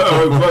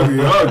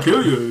 I'll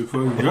kill you,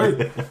 fucking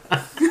right.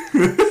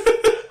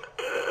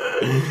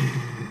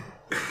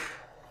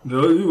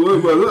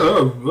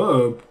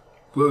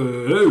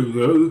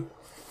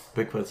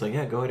 Bigfoot's like,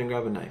 yeah, go ahead and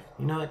grab a knife.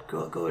 You know what? Go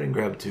ahead and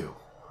grab two.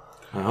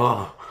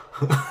 Oh.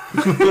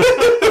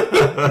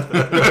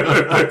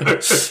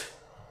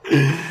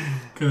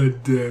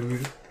 God damn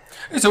it.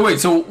 Hey, so wait,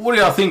 so what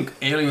do y'all think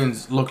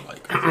aliens look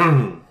like?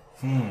 I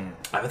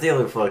bet they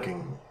look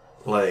fucking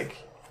like,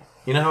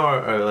 you know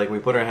how like we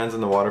put our hands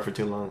in the water for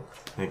too long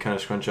and they kind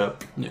of scrunch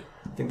up. Yeah,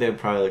 I think they'd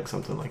probably look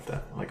something like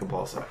that, like a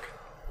ball sack.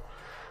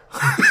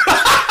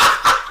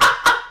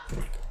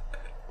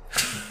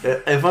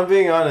 If I'm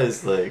being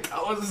honest, like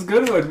That was a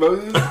good one,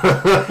 Moses.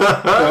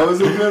 That was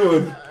a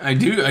good one. I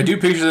do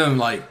picture them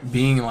like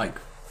being like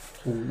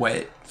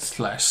wet /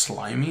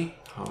 slimy,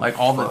 like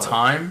all the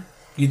time.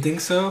 You think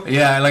so?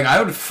 Yeah, like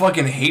I would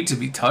fucking hate to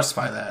be touched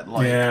by that.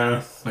 Like,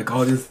 Yeah, like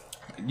all this.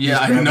 yeah,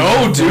 I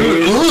know,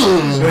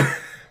 dude.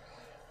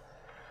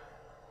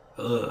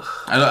 Ugh.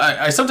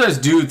 I sometimes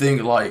do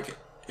think like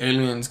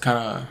aliens kind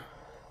of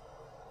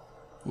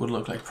would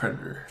look like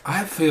Predator.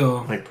 I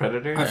feel like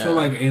Predator. I feel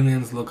like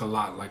aliens look a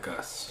lot like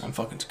us. I'm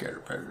fucking scared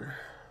of Predator.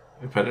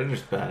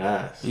 Predator's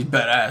badass. He's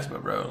badass,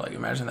 but bro, like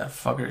imagine that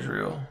fucker's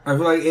real. I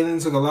feel like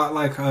aliens look a lot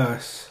like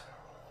us.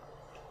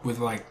 With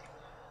like,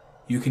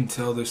 you can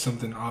tell there's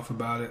something off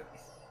about it.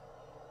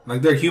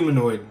 Like they're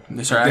humanoid.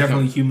 They They're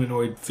definitely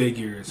humanoid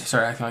figures. They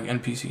start acting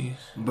like NPCs.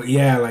 But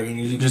yeah, like and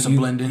you Just a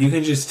blend in. You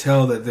can just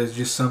tell that there's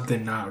just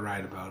something not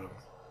right about them.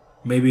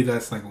 Maybe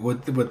that's like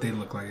what they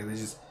look like.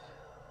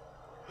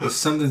 There's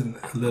something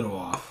a little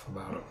off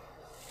about them.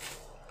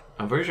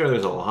 I'm pretty sure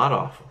there's a lot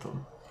off with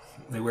them.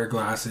 They wear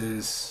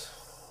glasses.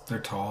 They're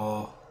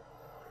tall.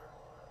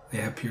 They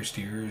have pierced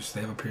ears.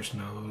 They have a pierced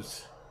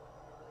nose.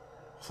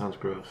 Sounds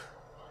gross.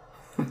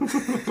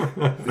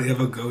 They have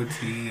a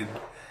goatee. And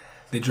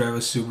they drive a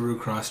Subaru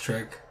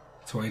Crosstrek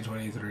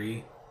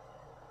 2023.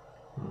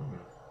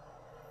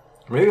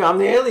 Maybe I'm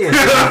the alien.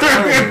 I'm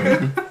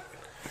telling you.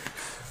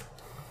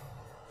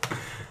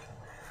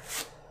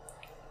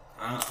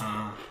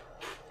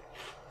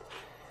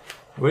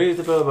 What do you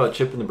think about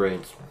chip in the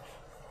brains?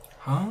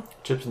 Huh?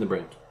 Chips in the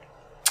brains.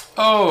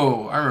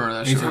 Oh, I remember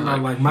that You shit. talking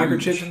about like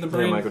microchips in the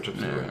brain? Yeah, microchips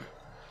in the brain.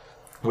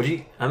 Would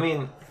you? I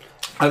mean,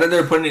 I thought they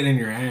were putting it in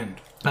your hand.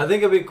 I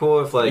think it'd be cool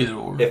if like Either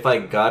or. if I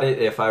got it,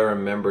 if I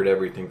remembered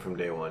everything from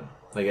day one.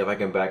 Like if I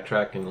can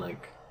backtrack and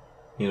like,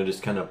 you know,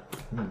 just kind of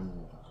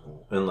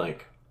and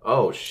like,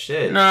 oh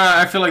shit, Nah,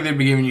 I feel like they'd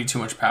be giving you too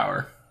much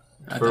power.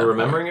 at that for point.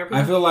 remembering everything.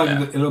 I feel like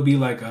Yeah. it'll be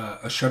like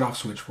a shut-off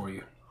switch for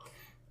you.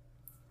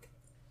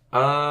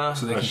 So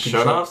they a can shut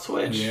control- off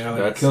switch. Yeah, like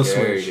a that's kill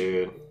scary, switch.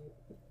 dude.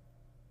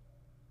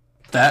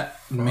 That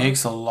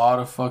makes a lot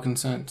of fucking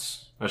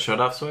sense. A shut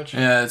off switch.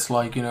 Yeah, it's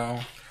like, you know,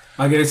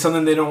 Like it's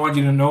something they don't want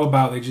you to know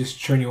about. They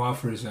just turn you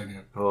off for a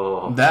second.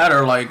 Oh, that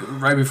or like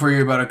right before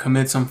you're about to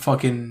commit some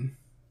fucking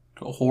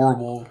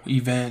horrible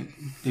event,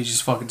 they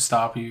just fucking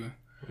stop you.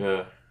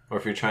 yeah. Or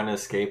if you're trying to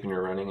escape and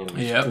you're running and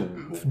Yep.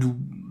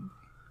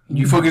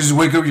 You fucking just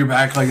wake up your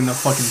back like in the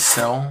fucking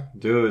cell.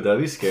 dude,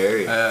 that'd be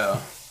scary. Yeah.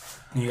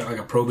 You got like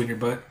a probe in your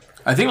butt.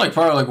 I think like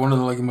probably like one of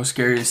the like most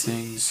scariest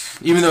things,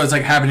 even though it's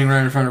like happening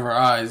right in front of our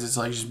eyes, it's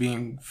like just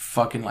being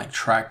fucking like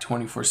tracked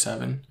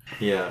 24/7.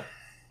 Yeah.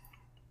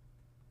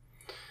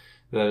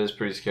 That is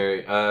pretty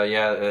scary.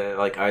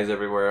 Like eyes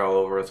everywhere, all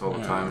over us all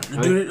the time.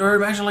 Dude, or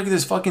imagine like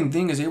this fucking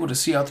thing is able to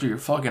see out through your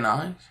fucking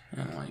eyes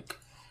and like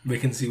They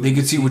can see. they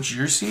can see what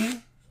you're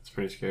seeing. It's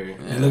pretty scary.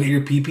 They look at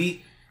your pee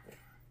pee.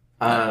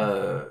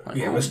 Like,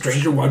 You have a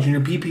stranger watching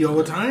your pee pee all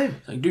the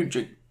time. Like, dude,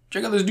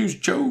 check out this dude's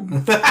choke.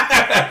 Look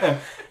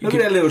at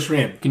that little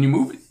shrimp. Can you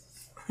move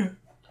it?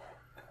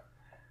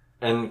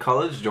 And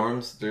college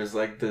dorms, there's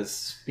like this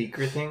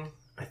speaker thing.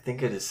 I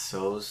think it is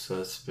so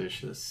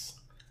suspicious.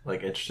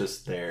 Like it's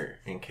just there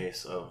in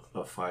case of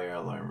a fire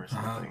alarm or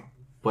something.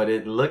 But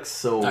it looks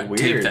so I'd weird.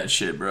 tape that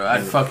shit, bro.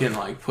 I'd fucking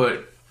like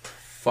put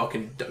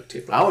fucking duct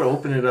tape on. I would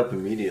open it up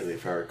immediately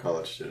if I were a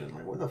college student.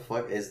 Like, what the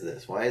fuck is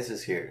this? Why is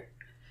this here?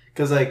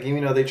 Because, like, you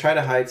know, they try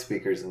to hide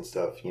speakers and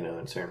stuff, you know,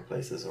 in certain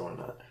places or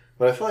whatnot.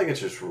 But I feel like it's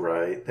just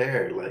right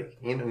there. Like,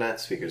 you know, not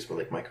speakers, but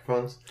like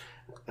microphones.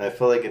 I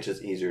feel like it's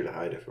just easier to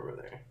hide if over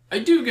there. I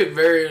do get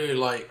very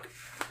like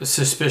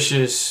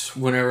suspicious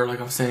whenever like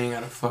I'm staying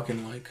at a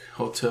fucking like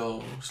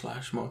hotel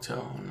 /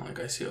 motel and like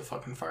I see a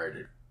fucking fire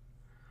dude.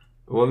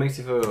 What makes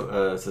you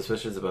feel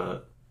suspicious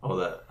about all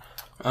that?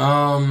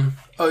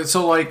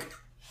 So like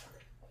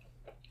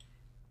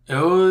it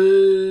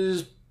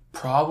was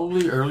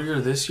probably earlier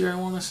this year, I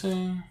want to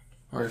say,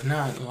 or if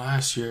not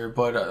last year,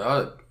 but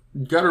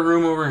got a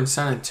room over in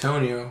San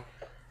Antonio,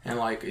 and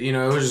like, you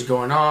know, it was just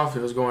going off,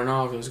 and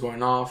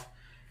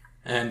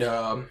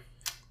I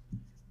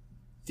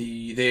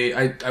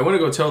went to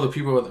go tell the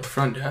people at the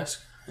front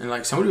desk, and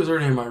like somebody was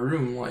already in my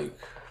room like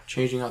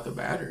changing out the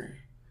battery.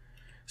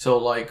 So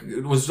like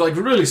it was like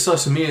really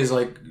sus to me is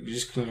like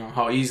just, you know,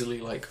 how easily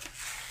like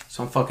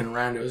some fucking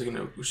rando is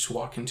gonna just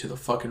walk into the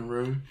fucking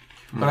room.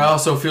 But I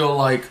also feel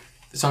like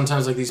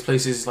sometimes like these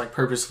places like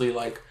purposely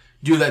like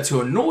do that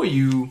to annoy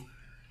you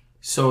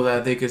so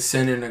that they could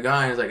send in a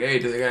guy and it's like, hey,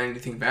 do they got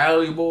anything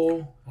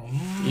valuable?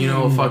 You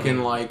know, fucking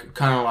like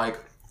kind of like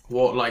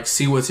like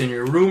see what's in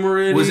your room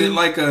already. Was it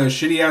like a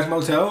shitty ass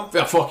motel?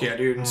 Yeah, fuck yeah,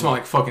 dude. It smelled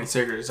like fucking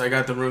cigarettes. I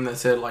got the room that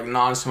said like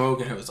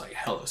non-smoke, and it was like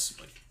hella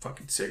like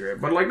fucking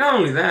cigarette. But like not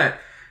only that,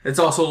 it's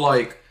also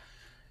like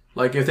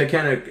if they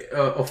can't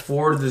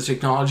afford the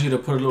technology to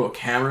put a little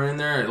camera in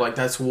there, like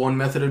that's one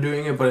method of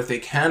doing it. But if they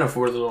can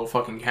afford the little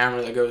fucking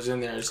camera that goes in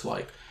there, it's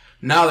like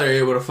now they're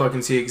able to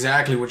fucking see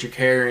exactly what you're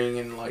carrying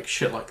and like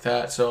shit like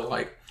that. So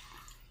like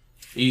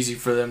easy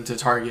for them to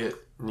target.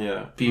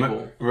 Yeah.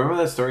 People. Remember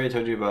that story I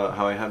told you about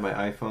how I had my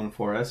iPhone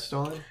 4S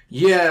stolen?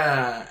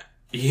 Yeah.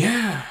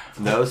 Yeah.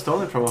 That was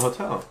stolen from a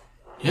hotel.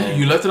 Yeah,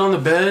 you left it on the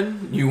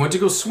bed. You went to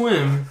go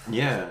swim.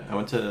 Yeah, we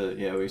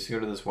used to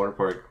go to this water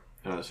park,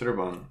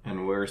 Sutterbon,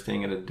 and we were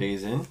staying at a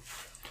Days Inn.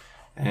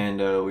 And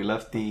we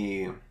left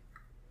the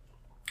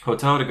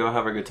hotel to go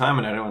have a good time,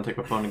 and I didn't want to take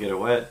my phone to get it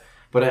wet.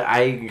 But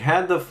I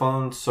had the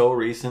phone so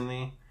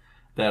recently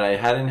that I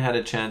hadn't had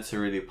a chance to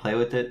really play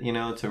with it,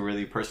 to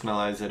really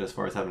personalize it as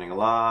far as having a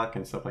lock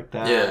and stuff like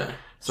that. Yeah.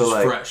 So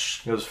like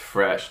fresh. It was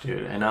fresh,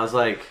 dude. And I was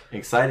like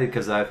excited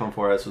because the iPhone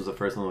 4S was the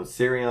first one with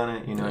Siri on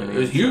it, what I mean? It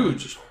was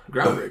huge.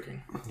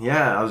 Groundbreaking.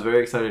 Yeah, I was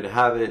very excited to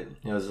have it.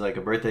 It was like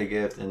a birthday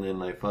gift, and then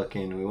like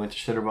fucking we went to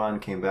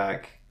Shitterbond, came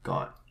back,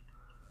 gone.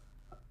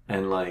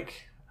 And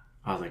like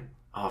I was like,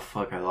 oh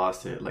fuck, I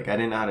lost it. Like I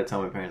didn't know how to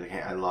tell my parents like,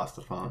 hey, I lost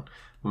the phone.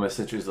 But my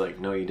sister's like,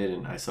 no, you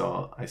didn't. I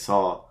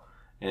saw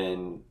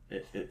and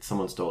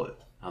someone stole it.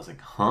 I was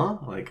like, huh?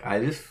 Like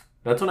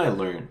that's when I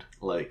learned.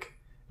 Like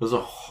it was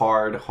a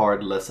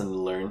hard lesson to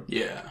learn.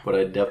 Yeah. But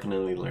I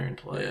definitely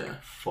learned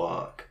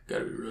fuck.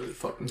 Gotta be really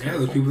fucking careful.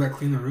 Yeah, those people that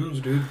clean the rooms,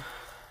 dude.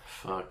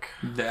 Fuck.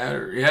 That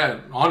or yeah,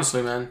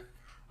 honestly, man.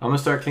 I'm gonna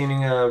start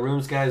cleaning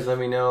rooms, guys. Let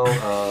me know.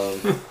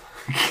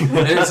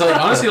 And it's like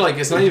honestly, like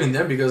it's not even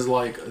them because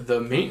like the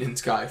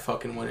maintenance guy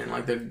fucking went in,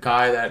 like the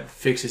guy that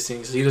fixes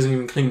things. He doesn't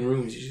even clean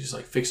rooms. He just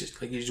like fixes.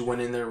 Like he just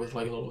went in there with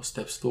like a little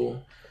step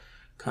stool,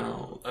 kind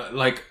of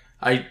like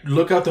I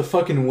look out the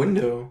fucking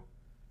window,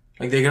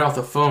 like they get off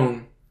the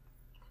phone.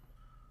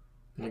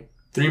 Like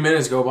 3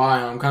 minutes go by,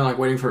 and I'm kind of like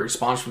waiting for a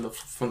response from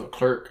the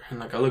clerk, and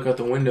like I look out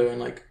the window and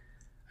like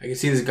I can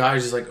see this guy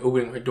just like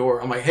opening my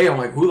door. I'm like, hey,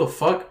 who the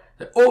fuck?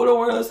 Like, oh, don't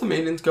worry, that's the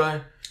maintenance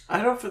guy.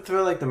 I don't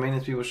feel like the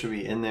maintenance people should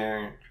be in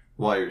there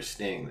while you're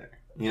staying there.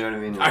 You know what I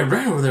mean? I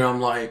ran over there.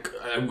 I'm like,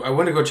 I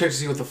went to go check to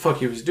see what the fuck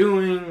he was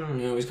doing.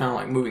 He's kind of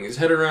like moving his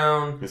head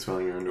around. He's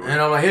smelling your underwear. And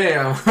I'm like, hey,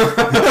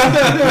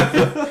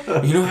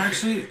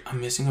 actually, I'm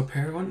missing a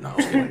pair of one. No,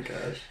 oh my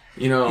gosh.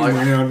 He's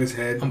wearing it on his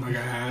head like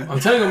a hat. I'm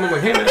telling him, I'm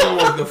like, hey man, I'm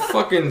like, the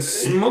fucking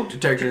smoke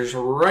detector's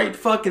right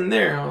fucking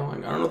there. I'm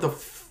like, I don't know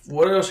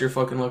what else you're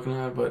fucking looking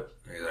at, but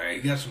he's like,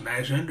 you got some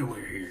nice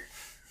underwear here.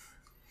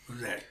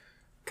 What's that?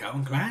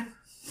 Calvin Klein?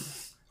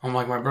 I'm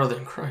like, my brother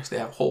in Christ, they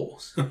have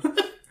holes.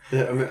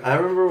 Yeah, I mean, I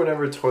remember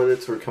whenever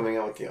toilets were coming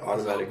out with the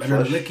automatic better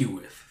flush. lick you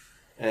with.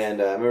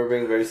 And I remember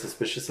being very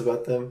suspicious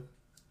about them.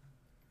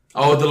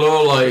 Oh, the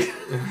little like.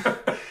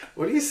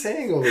 What are you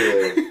saying over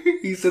there?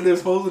 He said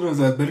there's holes in them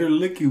that better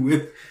lick you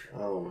with.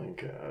 Oh my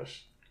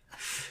gosh.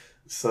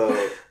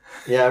 So,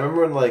 yeah, I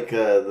remember when like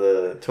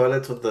the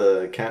toilets with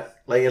the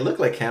like it looked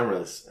like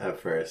cameras at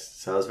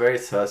first. So I was very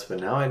sus, but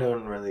now I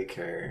don't really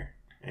care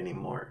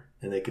anymore.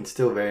 And they can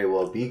still very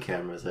well be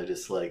cameras. I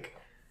just like.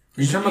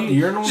 Are you talking about the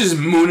urinals? Just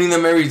mooning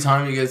them every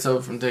time you get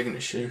up from taking a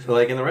shit.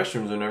 Like in the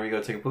restrooms whenever you go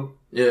take a poop.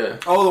 Yeah.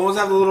 Oh, the ones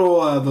that have the little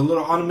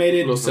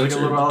automated... Little like a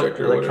little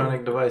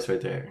electronic device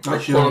right there.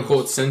 Like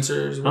quote-unquote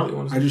sensors.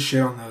 Huh? I just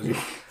shit on those.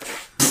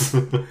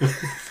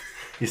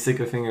 You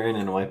stick a finger in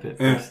and wipe it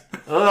first. Yeah.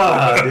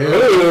 Oh,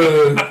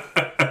 dude.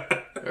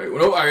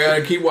 Well, I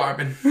gotta keep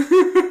wiping.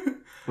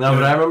 No,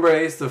 but I remember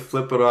I used to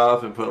flip it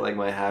off and put like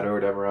my hat or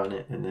whatever on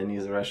it and then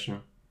use the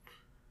restroom.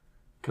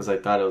 Because I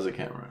thought it was a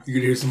camera. You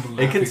could hear someone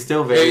laughing. It can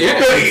still very well.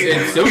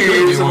 It's still you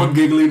can hear someone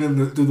giggling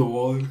through the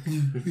wall.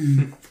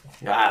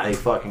 Ah, they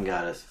fucking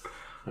got us.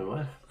 Wait,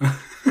 what?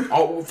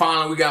 Oh,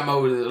 finally we got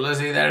Moses. Let's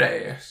eat that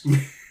ass.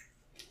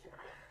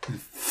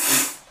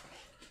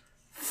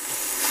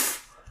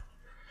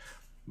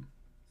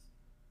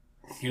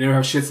 You never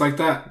have shits like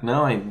that?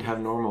 No, I have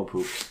normal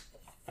poop.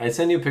 I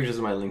send you pictures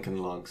of my Lincoln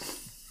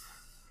logs.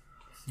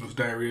 Those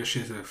diarrhea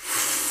shits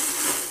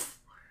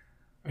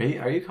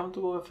Are you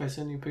comfortable if I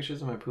send you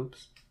pictures of my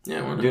poops?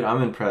 Yeah, why not? Dude,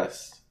 I'm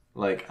impressed.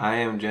 Like, I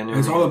am genuinely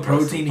It's all the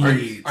protein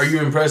he eats. Are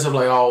you impressed of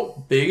like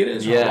how big it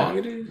is? Yeah. How long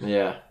it is?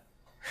 Yeah.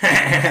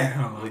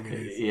 How long it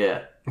is.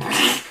 Yeah.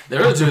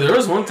 There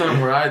was one time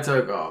where I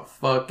took a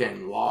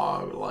fucking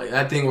log. Like,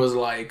 that thing was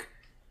like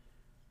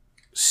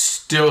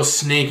still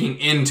sneaking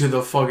into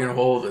the fucking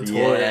hole of the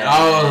toilet. Yes. I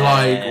was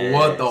like,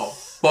 what the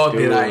fuck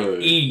did I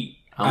Dude. eat?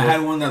 I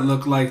had one that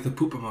looked like the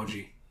poop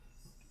emoji.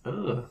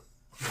 Ugh.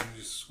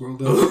 Just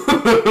swirled up.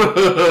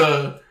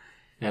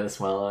 It had a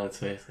smile on its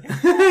face.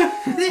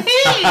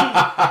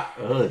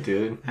 Oh,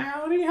 dude.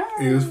 Howdy,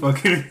 howdy. It was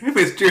fucking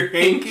Mr.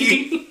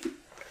 Hanky.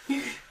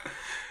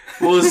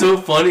 What was so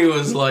funny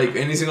was like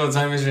any single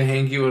time Mr.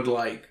 Hanky would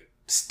like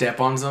step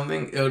on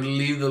something, it would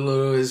leave the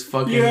his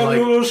fucking like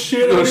little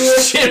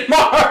shit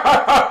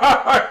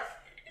mark.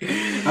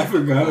 I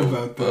forgot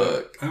about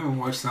that. Fuck. I haven't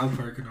watched South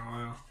Park in a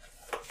while.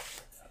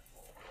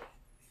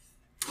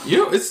 You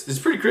know, it's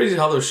pretty crazy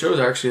how those shows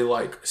actually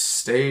like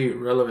stay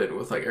relevant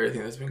with like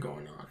everything that's been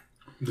going on.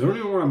 They don't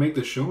even want to make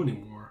the show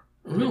anymore.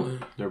 Really?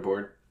 They're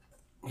bored.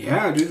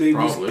 Yeah, dude. They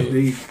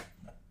Probably.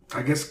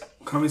 I guess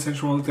Comedy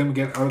Central won't let them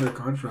get out of their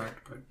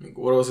contract. But Like,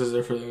 what else is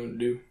there for them to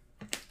do?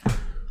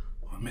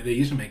 I mean, they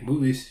used to make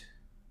movies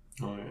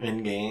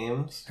In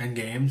games. and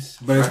games,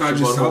 but it's not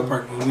just South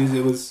Park movies.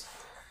 It was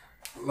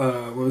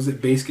what was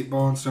it,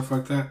 basketball and stuff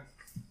like that.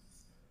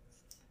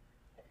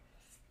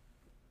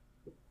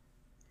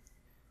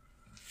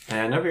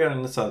 Yeah, I never got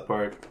into South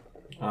Park.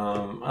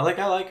 I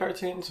like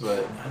cartoons,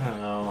 but I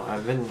don't know.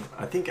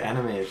 I think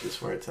anime is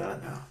just where it's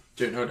at now.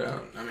 Dude, no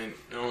doubt. I mean,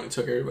 it only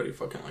took everybody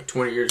fucking like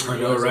 20 years. To I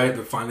know, realize right? that.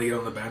 To finally get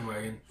on the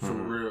bandwagon. For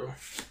real.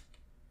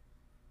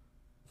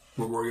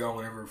 Where were y'all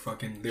whenever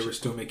fucking they were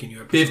still making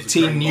new episodes? of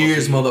 15 Dragon Ball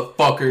years, Z?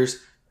 motherfuckers.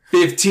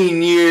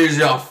 15 years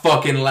y'all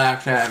fucking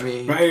laughed at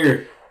me. Right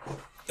here.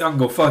 Y'all can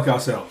go fuck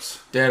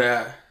yourselves. Dead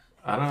eye.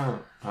 I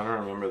don't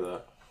remember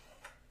that.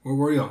 Where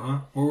were y'all, huh?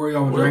 Where were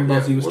y'all when Where- Dragon Ball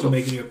yeah, Z was where still the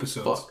making new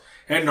episodes? fuck?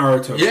 And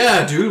Naruto.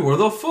 Yeah, dude, where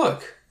the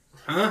fuck?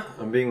 Huh?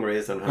 I'm being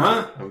raised on Hunter.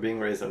 Huh? I'm being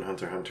raised on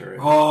Hunter x Hunter. Right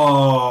now.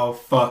 Oh,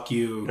 fuck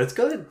you. It's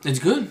good. It's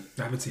good.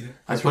 I haven't seen it.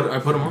 I put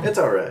them on. It's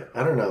alright.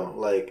 I don't know.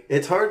 Like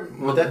it's hard.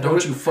 Well, that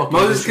don't you fucking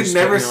Moses can disrespect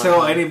never me like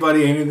sell that.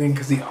 anybody anything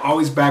because he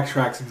always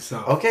backtracks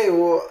himself. Okay,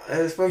 well,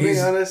 if I'm being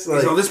honest,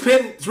 like so this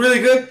pin is really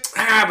good.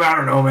 But I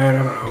don't know, man.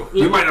 I don't know.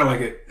 You might not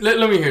like it.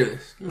 Let me hear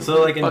this. so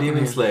like in Fucking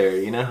Demon hear. Slayer,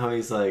 you know how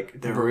he's like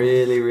they're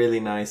really really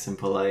nice and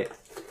polite.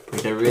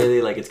 Like they're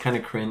really like it's kind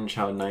of cringe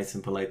how nice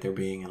and polite they're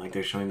being, and like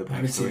they're showing the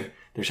haven't seen backstory. it.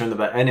 They're showing the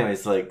back.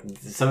 Anyways, like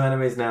some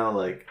animes now,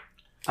 like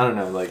I don't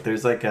know, like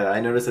there's like I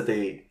noticed that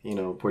they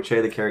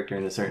portray the character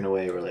in a certain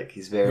way where like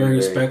he's Very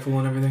respectful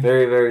and everything.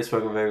 very very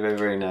respectful, very very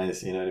very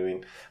nice. You know what I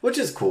mean? Which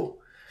is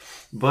cool,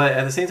 but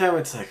at the same time,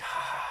 it's like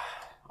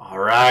all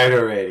right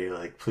already.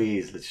 Like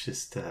please, let's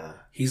just.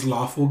 He's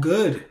lawful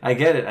good. I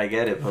get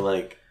it, but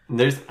like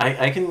there's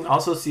I can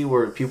also see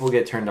where people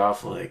get turned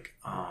off like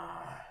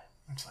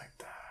it's like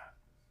that.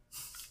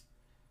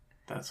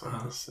 That's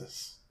what this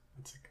is.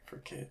 It's like for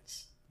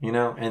kids.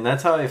 And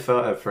that's how I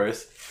felt at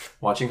first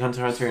watching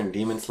Hunter x Hunter and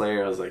Demon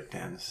Slayer. I was like,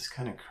 damn, this is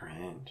kind of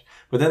cringe.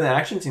 But then the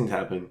action scenes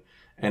happen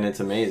and it's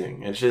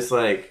amazing. It's just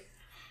like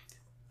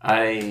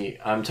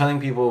I'm telling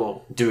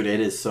people, dude, it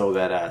is so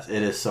badass.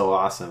 It is so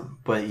awesome.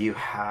 But you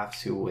have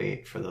to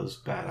wait for those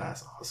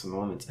badass awesome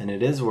moments. And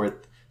it is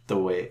worth the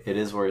wait. It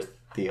is worth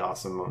the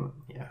awesome moment.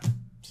 Yeah.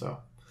 So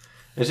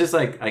it's just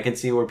like I can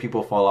see where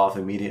people fall off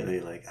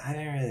immediately. Like, I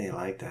didn't really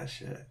like that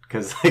shit.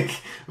 Because like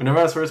whenever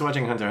I was first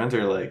watching Hunter x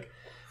Hunter, like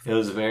it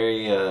was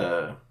very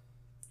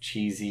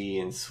cheesy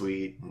and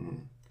sweet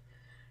and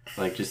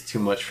like just too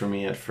much for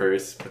me at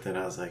first. But then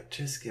I was like,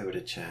 just give it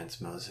a chance,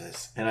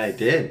 Moses. And I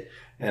did.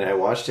 And I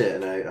watched it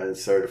and I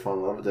started to fall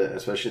in love with it.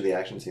 Especially the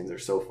action scenes are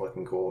so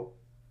fucking cool.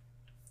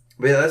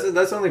 But yeah,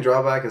 that's the only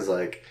drawback is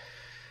like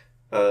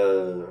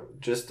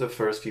just the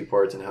first few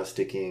parts and how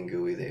sticky and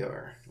gooey they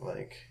are.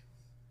 Like,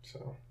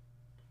 so.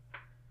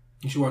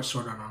 You should watch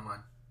Sword Art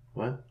Online.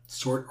 What?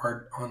 Sword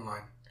Art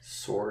Online.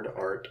 Sword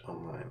Art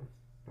Online.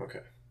 Okay.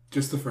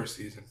 Just the first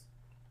season.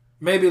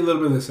 Maybe a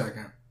little bit of the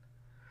second.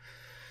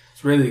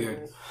 It's really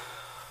good.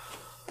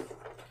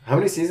 How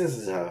many seasons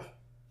does it have?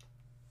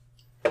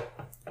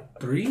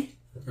 3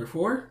 or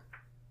 4?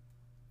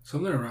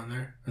 Something around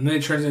there. And then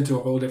it turns into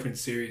a whole different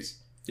series.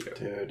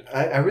 Dude,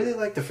 I really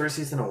like the first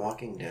season of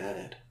Walking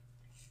Dead.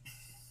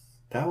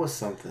 That was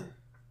something.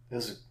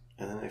 And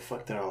then they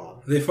fucked it all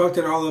up. They fucked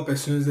it all up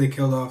as soon as they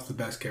killed off the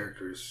best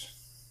characters.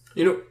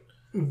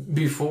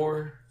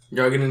 Before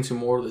y'all get into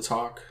more of the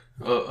talk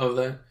of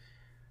that,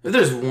 if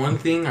there's one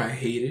thing I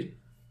hated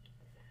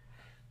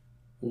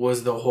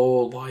was the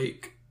whole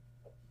like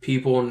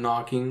people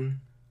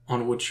knocking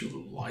on what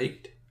you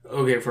liked.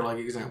 Okay, for like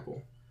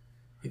example,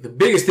 like the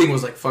biggest thing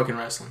was like fucking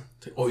wrestling.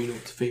 It's like, oh, you know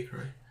it's fake,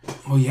 right?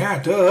 Oh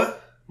yeah, duh,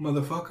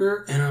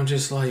 motherfucker. And I'm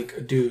just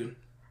like, dude,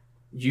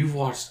 you've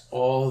watched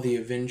all the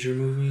Avenger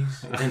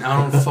movies, and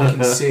I don't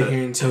fucking sit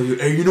here and tell you,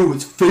 hey, you know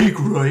it's fake,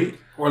 right?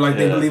 Or like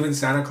they believe in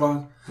Santa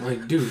Claus.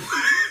 Like, dude,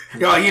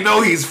 Yo, you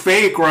know he's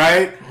fake,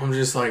 right? I'm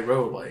just like,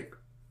 bro, like,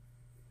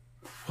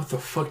 what the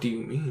fuck do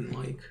you mean?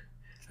 Like,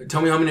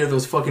 tell me how many of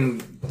those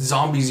fucking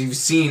zombies you've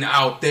seen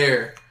out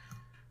there.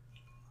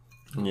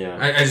 Yeah.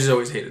 I just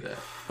always hated that.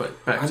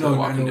 But back to The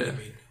Walking Dead.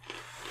 mean.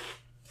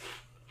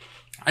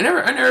 I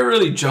never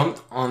really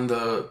jumped on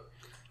the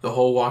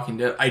whole Walking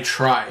Dead. I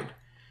tried.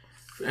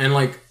 And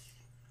like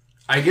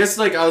I guess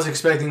like I was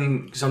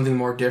expecting something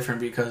more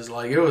different because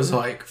like it was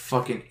like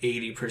fucking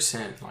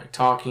 80% like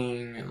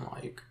talking and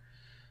like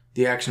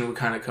the action would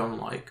kind of come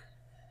like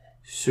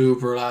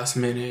super last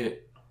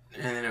minute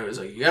and then it was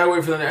like you gotta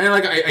wait for the and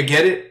like I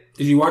get it.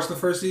 Did you watch the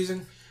first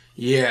season?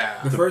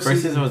 Yeah. The The first first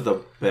season season was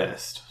the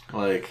best.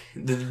 Like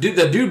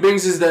The dude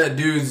bangs is that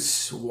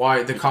dude's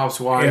wife, the cop's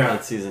wife. Yeah.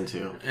 that's season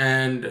 2.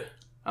 And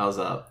I was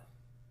up.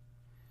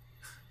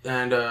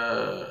 wait,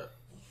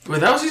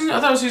 that was season. I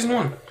thought it was season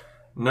 1.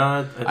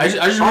 No, I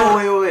just oh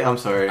remember, wait. I'm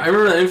sorry. I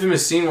remember the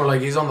infamous scene where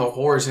like he's on the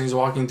horse and he's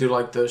walking through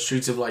like the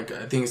streets of like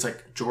I think it's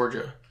like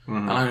Georgia,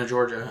 Atlanta,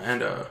 Georgia,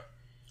 and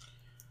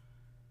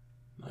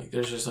like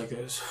there's just like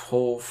this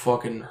whole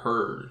fucking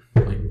herd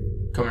like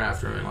coming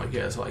after him, and like he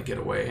has to like get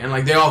away, and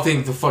like they all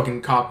think the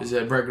fucking cop is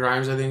dead. Brett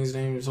Grimes, I think his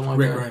name is something like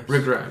that. Grimes.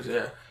 Rick Grimes,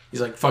 yeah,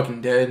 he's like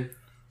fucking dead.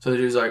 So the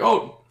dude's like,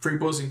 oh, free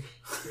pussy,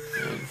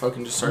 and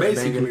fucking just starts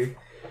banging.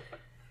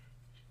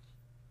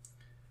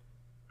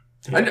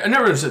 I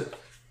never understood.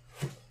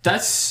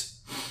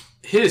 That's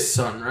his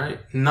son, right?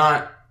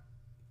 Not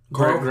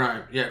Carl? Brett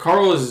Grimes. Yeah,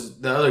 Carl is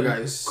the other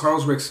guy's.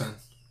 Carl's Rick's son.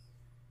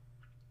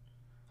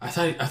 I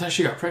thought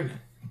she got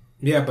pregnant.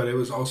 Yeah, but it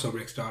was also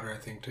Rick's daughter, I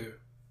think, too.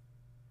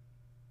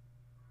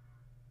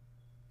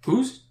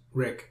 Who's?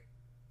 Rick.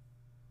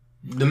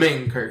 The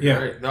main character, Yeah.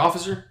 right? The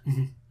officer?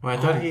 Well, I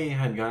thought he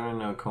had gone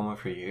into a coma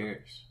for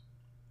years.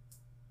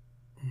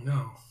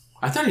 No.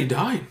 I thought he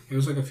died. It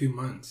was like a few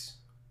months.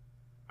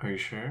 Are you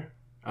sure?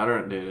 I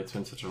don't, dude. It's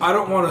been such a long I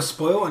don't time. want to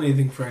spoil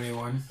anything for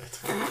anyone.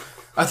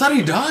 I thought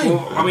he died.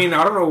 Well, I mean,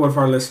 I don't know if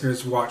our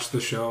listeners watch the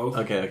show.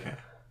 Okay.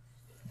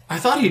 I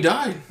thought he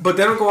died. But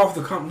they don't go off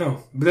the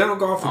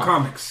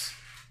comics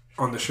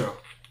on the show.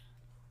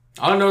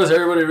 All I know is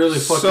everybody really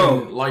fucking So,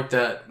 liked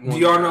that. Do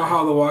y'all know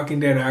how The Walking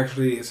Dead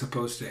actually is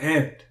supposed to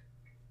end?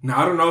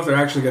 Now, I don't know if they're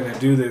actually going to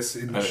do this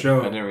in the I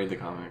show. didn't read the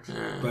comics.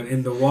 Yeah. But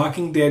in The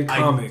Walking Dead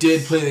comics... I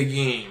did play the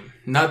game.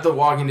 Not the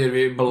Walking Dead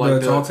video, but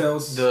like The Tall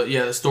Tales?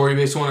 the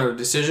story-based one of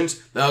Decisions.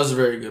 That was a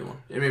very good one.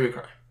 It made me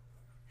cry.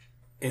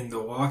 In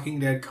The Walking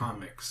Dead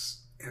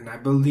comics, and I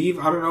believe...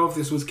 I don't know if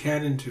this was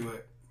canon to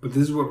it, but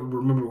this is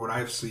what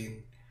I've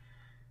seen.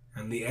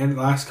 And the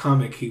last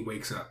comic, he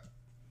wakes up.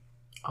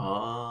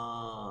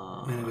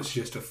 Oh. And it was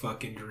just a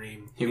fucking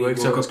dream. He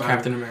wakes up as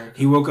Captain America.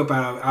 He woke up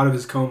out of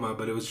his coma,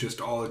 but it was just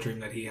all a dream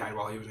that he had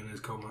while he was in his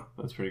coma.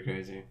 That's pretty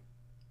crazy.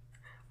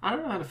 I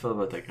don't know how to feel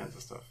about that kinds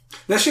of stuff.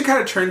 That shit kind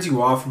of turns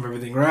you off from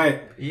everything,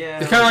 right? Yeah.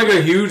 It's kind of like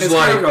a huge, It's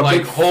like, kind of like a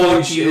big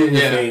holy fuck you in shit. the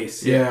Yeah.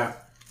 face. Yeah.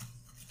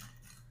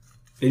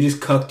 They just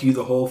cucked you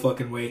the whole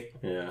fucking way.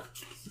 Yeah.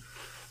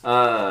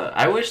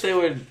 I wish they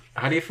would.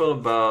 How do you feel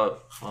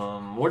about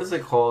what is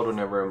it called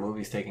whenever a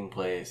movie's taking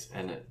place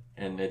and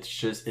it's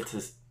just it's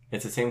the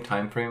same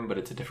time frame but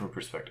it's a different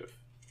perspective?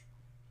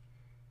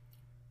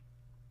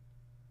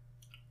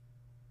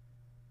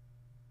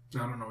 I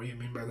don't know what you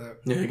mean by that.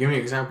 Yeah, give me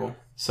an example.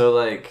 So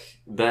like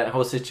that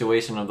whole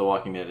situation of The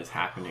Walking Dead is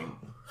happening.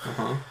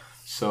 Uh-huh.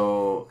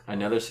 So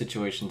another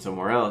situation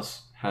somewhere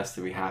else has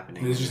to be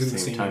happening. It's just in the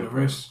same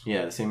universe? Frame.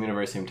 Yeah, the same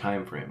universe, same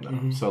time frame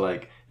though. So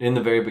like in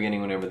the very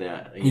beginning, whenever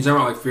that You talking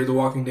about like Fear the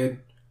Walking Dead?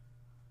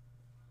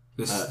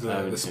 The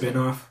haven't seen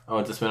spin-off? Oh,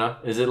 it's a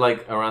spin-off? Is it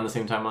like around the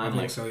same timeline? I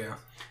think Like so, yeah.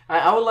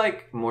 I would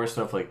like more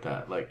stuff like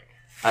that. Like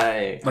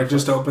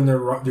Just to open their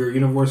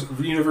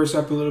universe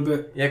up a little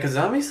bit. yeah, because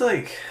zombies,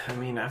 like, I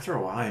mean, after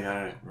a while, you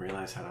gotta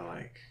realize how to,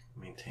 like,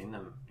 maintain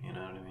them. You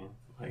know what I mean?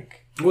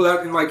 Like, Well,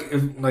 that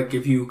and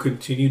if you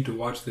continued to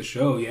watch the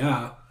show,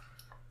 yeah,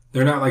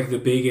 they're not like the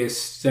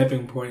biggest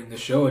stepping point in the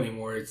show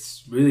anymore.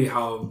 It's really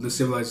how the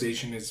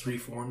civilization is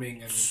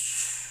reforming and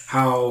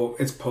how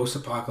it's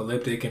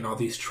post-apocalyptic and all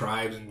these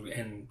tribes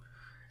and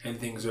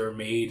things are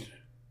made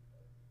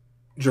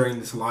during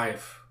this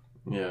life.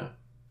 yeah.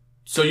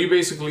 So you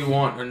basically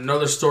want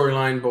another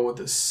storyline, but with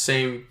the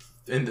same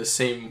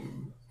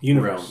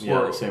Universe. Realm.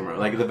 Yeah, the same realm.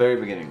 Like, at the very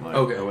beginning. Like,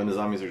 Okay. when the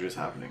zombies are just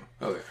happening.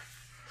 Okay.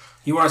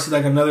 You want to see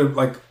like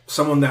another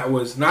someone that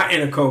was not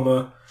in a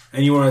coma,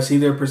 and you want to see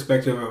their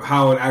perspective of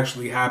how it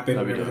actually happened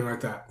and That'd be everything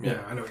dope. like that. Yeah.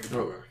 Yeah, I know what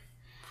you're doing.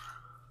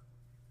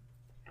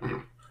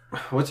 Okay.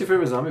 What's your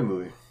favorite zombie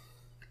movie?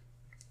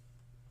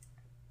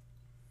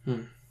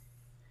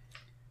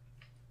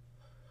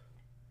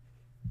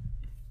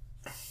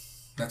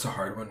 That's a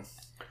hard one.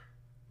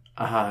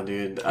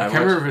 Dude. I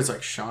can't remember if it's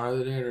like Shaun of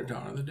the Dead or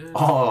Dawn of the Dead.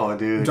 Oh,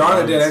 dude. Dawn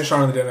of the Dead and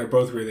Shaun of the Dead are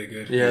both really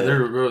good. Yeah,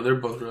 they're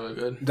both really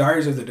good.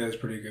 Diaries of the Dead is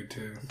pretty good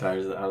too. I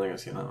don't think I've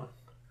seen that one.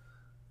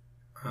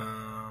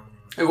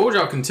 Hey, what would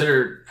y'all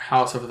consider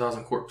House of a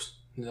Thousand Corpses?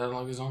 Is that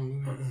like a zombie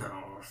movie? No,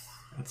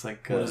 It's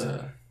like, What is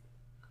that?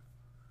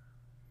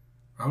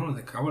 I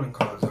wouldn't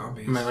call it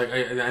zombies. I mean, like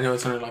I know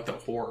it's under like the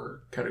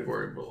horror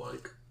category, but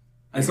like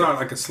It's not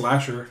like a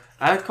slasher.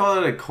 I'd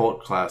call it a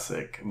cult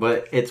classic,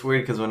 but it's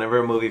weird because whenever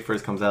a movie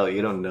first comes out,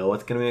 you don't know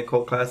it's gonna be a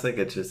cult classic.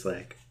 It's just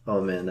like,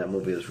 oh man, that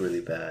movie is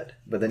really bad.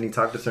 But then you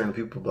talk to certain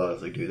people about it,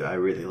 it's like, dude, I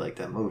really like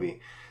that movie.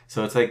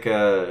 So it's like,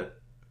 I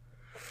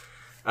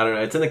don't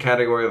know. It's in the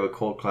category of a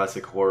cult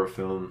classic horror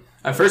film.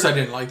 at first I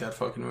didn't like that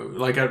fucking movie.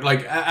 Like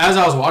as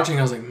I was watching,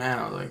 I was like, man,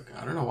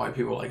 I don't know why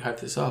people like hype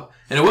this up.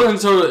 And it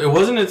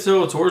wasn't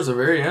until towards the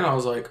very end I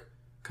was like,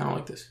 kind of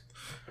like this.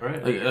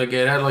 Right. Like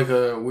it had like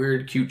a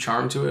weird, cute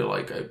charm to it.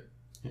 Like I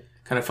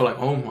kind of felt like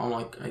home. I'm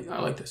like, I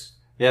like this.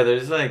 Yeah,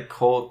 there's like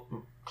cult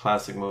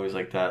classic movies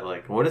like that.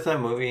 Like, what is that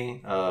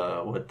movie?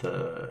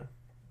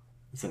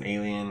 It's an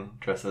alien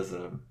dressed as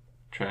a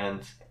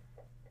trans.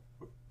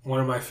 One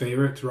of my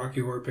favorites,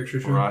 Rocky Horror Picture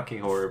Show. Rocky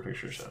Horror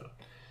Picture Show.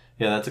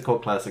 Yeah, that's a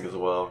cult classic as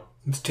well.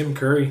 It's Tim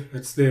Curry.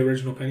 That's the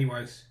original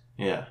Pennywise.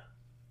 Yeah,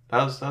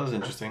 that was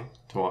interesting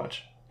to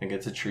watch. I think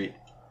it's a treat.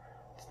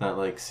 not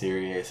like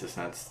serious. It's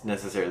not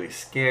necessarily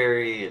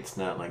scary. It's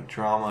not like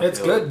drama. It's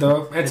good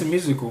though. It's a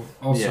musical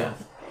also. Yeah.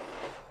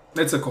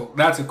 It's a cult.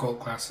 That's a cult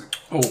classic.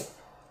 Oh,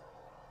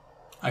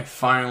 I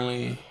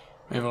finally,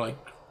 maybe like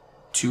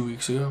 2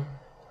 weeks ago,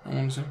 I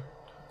want to say,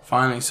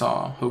 finally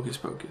saw Hocus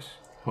Pocus.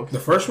 The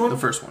first one? The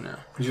first one, yeah.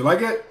 Did you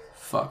like it?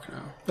 Fuck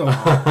no.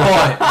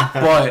 Oh.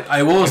 But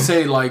I will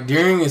say, like,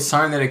 during the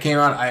time that it came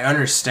out, I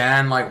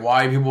understand, like,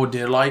 why people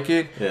did like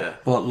it. Yeah.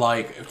 But,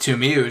 like, to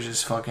me, it was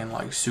just fucking,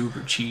 like,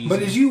 super cheesy. But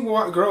did you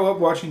grow up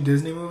watching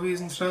Disney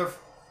movies and stuff?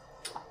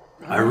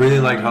 I really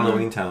liked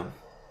Halloween Town.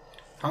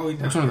 Halloween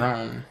Which Town. one's that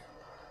one?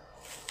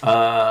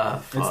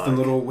 It's the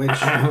little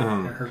witch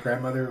and her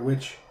grandmother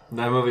witch.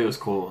 That movie was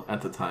cool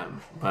at the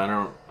time, but I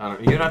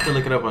don't. You'd have to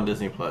look it up on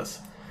Disney Plus.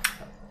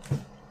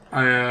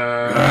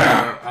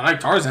 I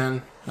like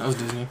Tarzan. That was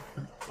Disney.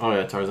 Oh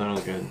yeah, Tarzan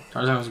was good.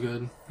 Tarzan was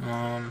good.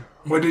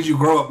 When did you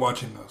grow up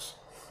watching those?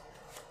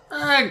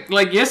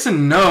 Like yes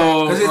and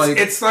no. Because Like,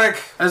 it's like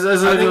as I a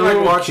think like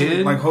little watching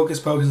kid. like Hocus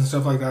Pocus and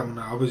stuff like that when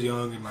I was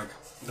young, and like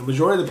the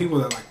majority of the people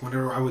that like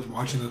whenever I was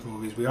watching those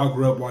movies, we all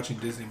grew up watching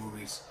Disney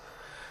movies.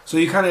 So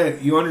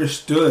you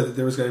understood that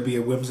there was going to be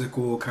a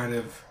whimsical kind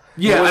of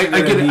Yeah, I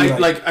get it.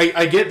 like-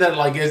 I get that.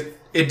 Like,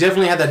 it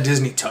definitely had that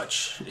Disney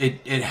touch.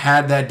 It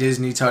had that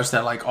Disney touch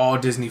that like all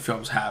Disney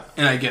films have,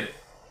 and I get it.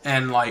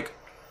 And like,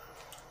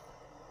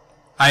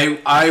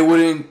 I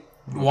wouldn't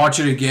watch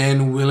it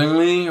again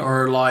willingly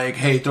or like,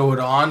 hey, throw it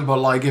on. But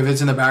like, if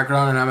it's in the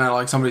background and I'm at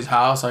like somebody's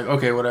house, like,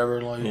 okay,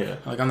 whatever. Like, Yeah.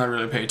 like I'm not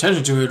really paying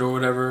attention to it or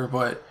whatever.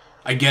 But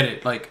I get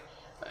it. Like,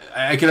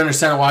 I can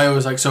understand why it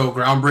was like so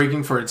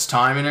groundbreaking for its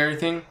time and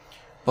everything.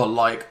 But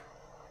like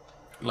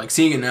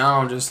seeing it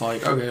now, I'm just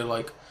like, okay,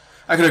 like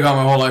I could have gone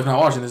my whole life not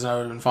watching this and I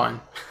would have been fine.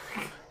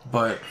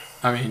 But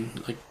I mean,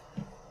 like,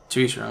 to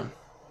each their own.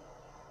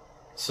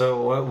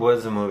 So, what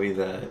was a movie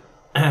that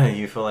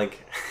you feel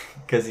like?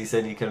 Because you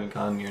said you could have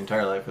gone your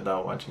entire life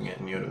without watching it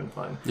and you would have been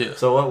fine. Yeah.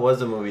 So, what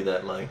was a movie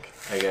that, like,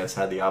 I guess,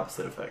 had the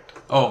opposite effect?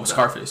 Oh,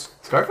 Scarface.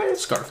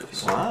 Scarface?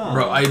 Scarface. Wow.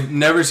 Bro, I'd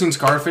never seen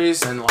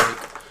Scarface, and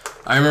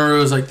like, I remember it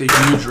was like the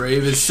huge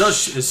rave. It's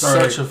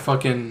such a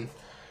fucking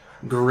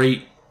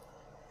great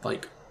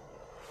like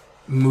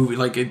movie.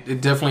 Like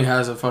it definitely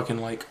has a fucking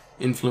like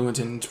influence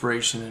and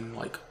inspiration and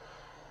like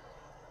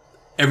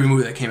every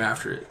movie that came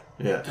after it.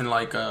 Yeah. And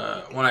like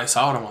when I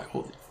saw it, I'm like,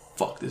 holy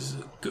fuck, this is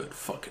a good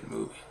fucking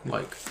movie.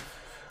 Like,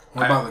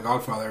 What about The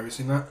Godfather? Have you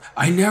seen that?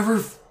 I never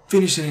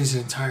finished it in its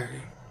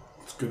entirety.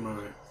 It's a good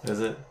movie. Is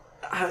it?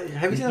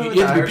 Have you seen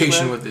You have to be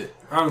patient with it.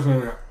 I haven't seen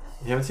it.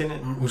 You haven't seen it?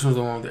 Which one's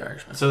the one with the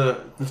Irishman?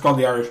 So, It's called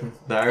The Irishman.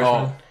 The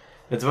Irishman? Oh.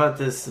 It's about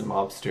this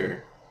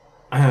mobster.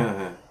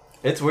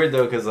 It's weird,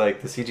 though, because,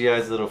 like, the CGI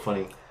is a little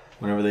funny.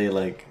 Whenever they,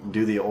 like,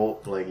 do the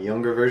old, like,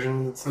 younger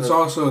versions. It's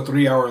also a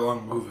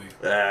 3-hour-long movie.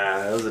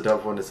 That was a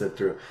tough one to sit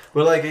through.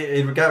 But like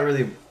it got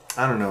really,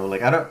 I don't know.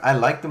 Like I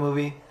liked the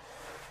movie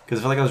because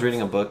I felt like I was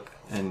reading a book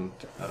and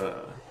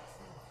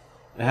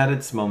it had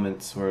its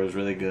moments where it was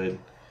really good.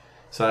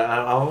 So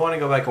I want to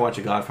go back and watch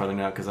The Godfather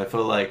now because I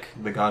feel like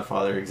The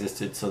Godfather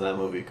existed so that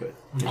movie could.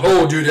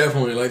 Oh, dude,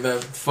 definitely. Like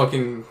that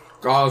fucking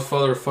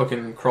Godfather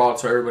fucking crawled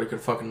so everybody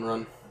could fucking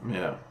run.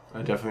 Yeah,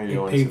 I definitely It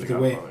want to see paved The the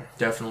way. Godfather.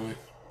 Definitely.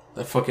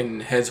 That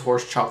fucking head's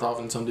horse chopped off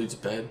in some dude's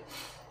bed.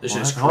 It's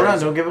just Hold on,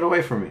 crazy. don't give it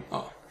away from me.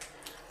 Oh.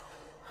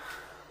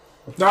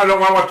 No, I don't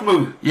want to watch the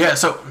movie. Yeah,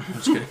 so... I'm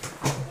just kidding.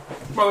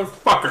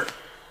 Motherfucker.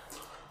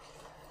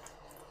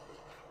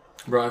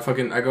 Bro,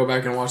 I go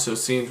back and watch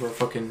those scenes where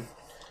fucking...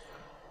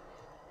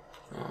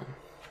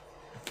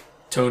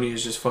 Tony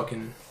is just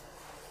fucking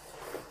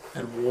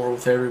at war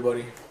with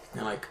everybody.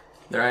 And like,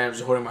 there I am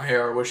just holding my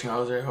hair wishing I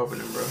was there helping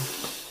him, bro.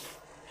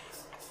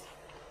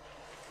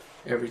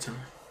 Every time.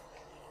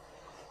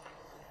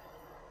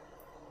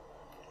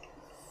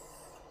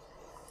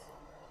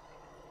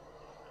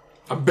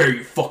 I bury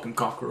you fucking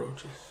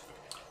cockroaches.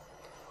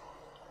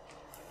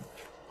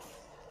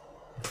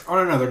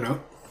 On another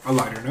note, a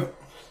lighter note,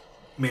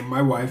 me and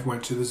my wife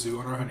went to the zoo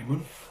on our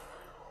honeymoon.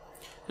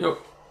 Yep.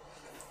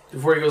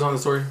 Before he goes on the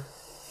story,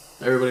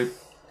 everybody,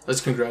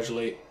 let's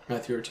congratulate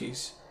Matthew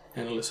Ortiz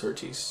and Alyssa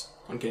Ortiz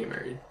on getting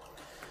married.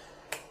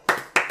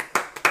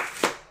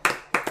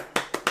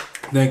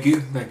 Thank you,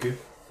 thank you.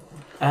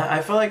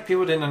 I feel like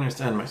people didn't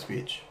understand my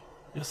speech.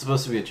 It was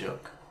supposed to be a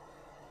joke.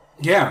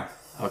 Yeah,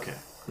 Okay.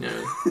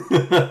 Yeah.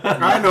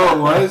 I know it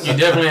was. You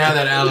definitely have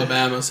that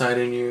Alabama side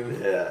in you.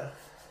 Yeah.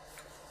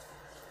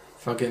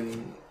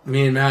 Fucking,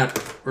 me and Matt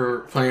were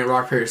playing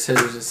rock, paper,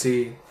 scissors to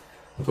see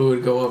who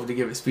would go up to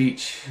give a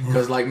speech.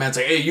 Because, like, Matt's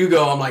like, hey, you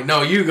go. I'm like,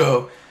 no, you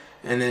go.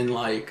 And then,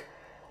 like,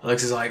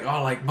 Alexa's like,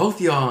 oh, like, both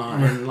y'all.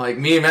 And, like,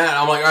 me and Matt,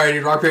 I'm like, all right,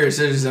 dude, rock, paper,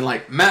 scissors. And,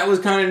 like, Matt was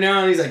kind of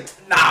down. He's like,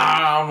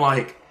 nah. I'm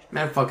like,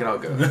 man, fuck it, I'll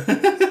go.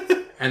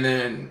 And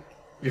then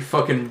your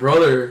fucking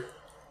brother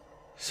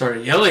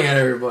started yelling at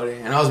everybody.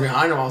 And I was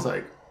behind him. I was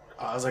like,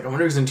 I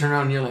wonder if he's going to turn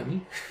around and yell at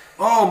me.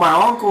 Oh, my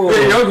uncle.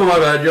 Hey, your uncle, my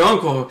bad, your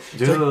uncle.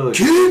 Dude. Like,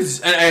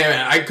 kids! And hey,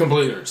 man, I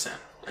completely understand.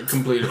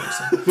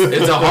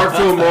 It's a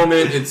heartfelt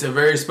moment. It's a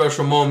very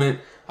special moment.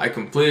 I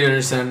completely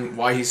understand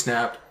why he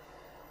snapped.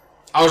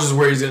 I was just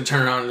worried he's gonna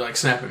turn around and like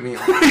snap at me.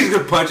 He's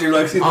gonna punch you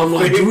like I'm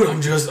like, dude,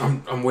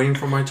 I'm waiting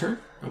for my turn.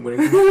 I'm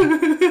waiting for my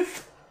turn.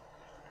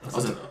 I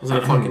was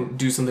gonna fucking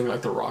do something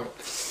like The Rock.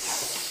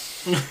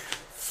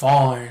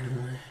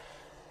 Fine.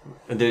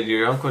 Dude,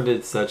 your uncle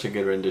did such a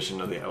good rendition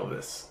of the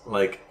Elvis.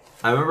 Like,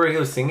 I remember he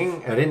was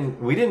singing.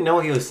 We didn't know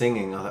he was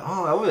singing. I was like,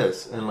 oh,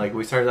 Elvis. And like,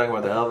 we started talking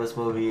about the Elvis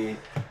movie,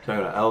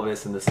 talking about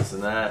Elvis and this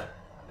and that.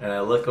 And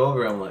I look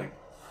over, I'm like,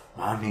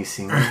 Mom, he's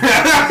singing.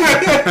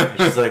 And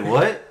she's like,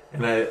 what?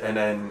 And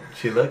then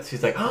she looks,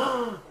 she's like,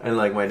 oh. And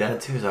like, my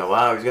dad too is like,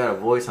 wow, he's got a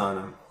voice on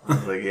him. I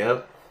was like,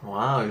 yep.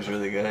 Wow, he was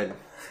really good.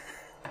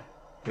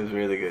 He was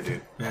really good,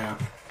 dude. Yeah.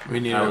 We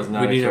need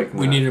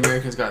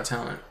America's Got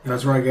Talent.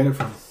 That's where I get it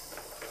from.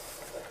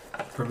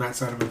 From that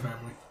side of my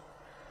family.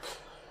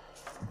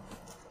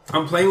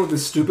 I'm playing with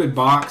this stupid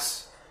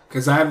box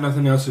because I have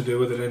nothing else to do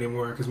with it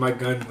anymore. Because my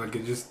gun, like,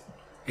 it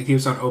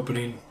keeps on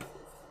opening.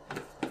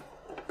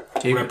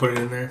 Tape when it. I put it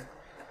in there.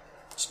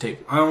 Just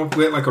tape it. I don't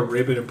get like a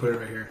ribbon and put it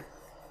right here.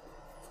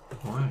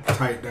 Why?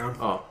 Tie it down.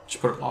 Oh,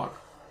 just put a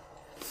lock.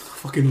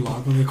 Fucking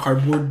log on the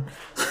cardboard.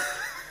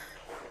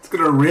 It's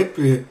gonna rip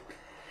it.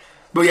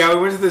 But yeah,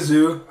 we went to the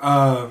zoo.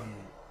 I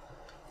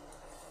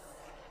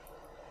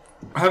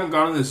haven't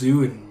gone to the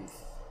zoo in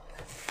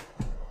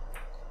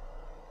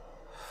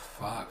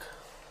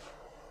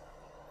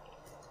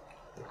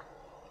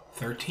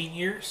 13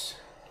 years.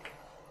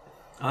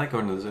 I like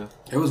going to the zoo.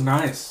 It was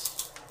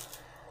nice.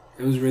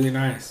 It was really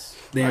nice.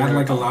 They had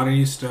like a lot of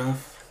new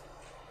stuff.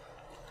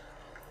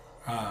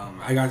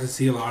 I got to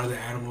see a lot of the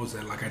animals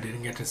that like I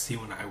didn't get to see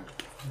when I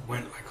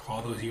went like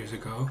all those years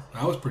ago.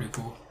 That was pretty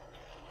cool.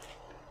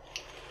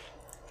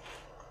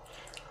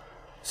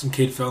 Some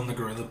kid fell in the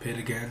gorilla pit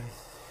again.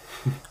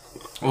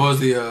 What was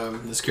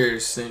the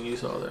scariest thing you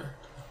saw there?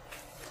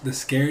 The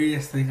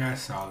scariest thing I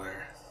saw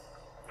there.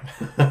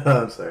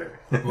 I'm sorry.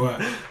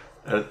 What?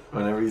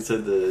 Whenever you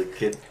said the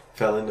kid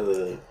fell into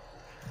the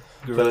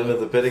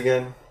pit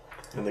again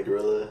in the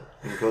gorilla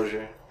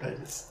enclosure, I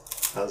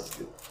was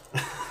good.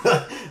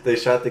 They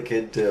shot the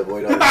kid to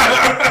avoid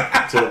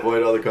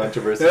all the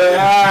controversy.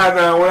 Yeah,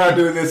 no, we're not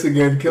doing this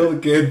again. Kill the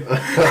kid.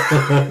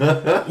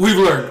 We've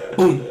learned.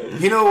 Boom.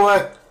 You know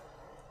what?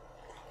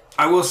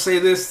 I will say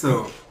this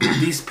though: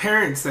 these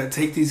parents that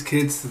take these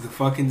kids to the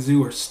fucking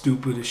zoo are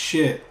stupid as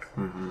shit.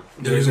 Mm-hmm.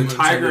 There's a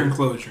tiger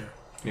enclosure.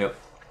 Yep.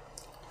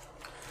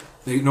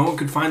 No one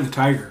could find the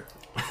tiger.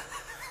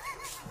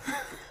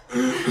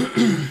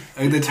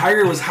 The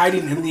tiger was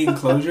hiding in the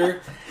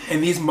enclosure,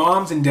 and these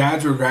moms and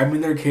dads were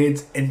grabbing their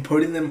kids and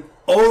putting them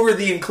over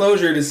the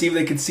enclosure to see if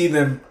they could see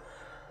them.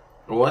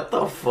 What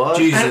the fuck?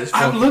 Jesus!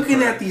 I'm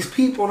looking at these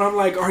people and I'm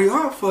like, are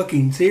y'all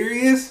fucking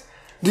serious?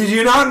 Did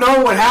you not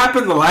know what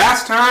happened the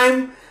last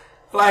time?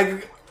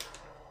 Like,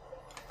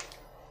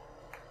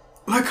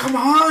 come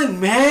on,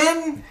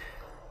 man!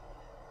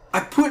 I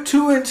put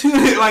 2 and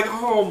 2. Like,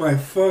 oh my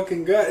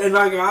fucking god! And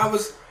like, I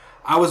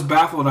was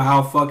baffled at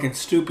how fucking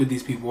stupid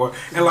these people were.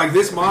 And like,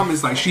 this mom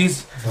is like,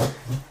 she's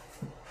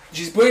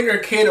putting her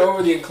kid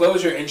over the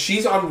enclosure, and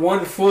she's on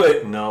 1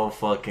 foot. No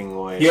fucking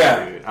way.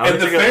 Yeah, dude. and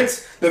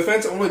the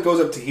fence only goes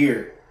up to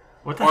here.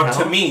 What the hell?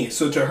 To me,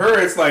 so to her,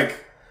 it's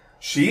like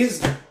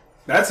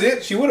that's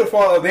it. She would have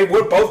fallen. They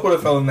both would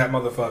have fell in that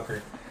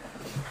motherfucker.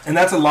 And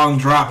that's a long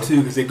drop too,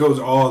 because it goes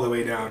all the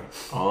way down.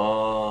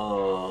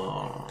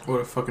 Oh. Would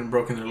have fucking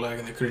broken their leg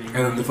and they couldn't even.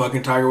 And then the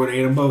fucking tiger would have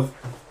ate them both.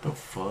 The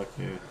fuck,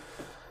 dude.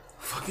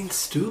 Fucking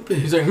stupid.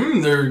 He's like,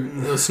 they're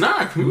a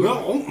snack.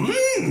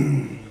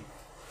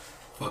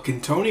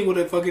 Fucking Tony would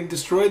have fucking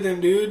destroyed them,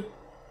 dude.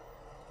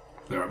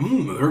 They're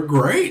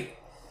great.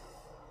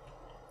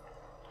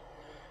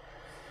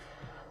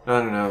 I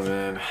don't know,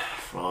 man.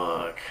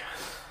 Fuck.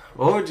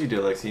 What would you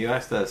do, Lexi? You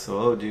asked us, so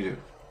what would you do?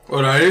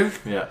 What I do?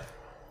 Yeah.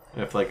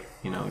 If, like,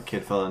 a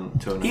kid fell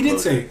into an He did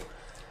say.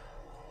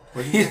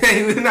 What did He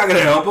said he's not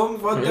gonna help him.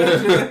 Fuck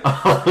that shit.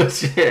 Oh,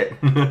 shit.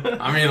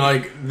 I mean,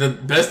 like, the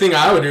best thing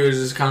I would do is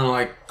just kind of,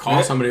 like,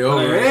 call somebody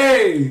over.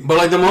 Hey! But,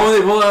 like, the moment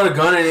they pull out a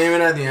gun and aim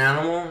it at the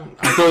animal,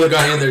 I throw the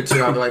guy in there,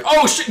 too. I'll be like,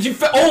 oh, shit, you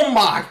fell. Oh,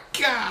 my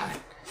God.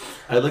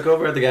 I look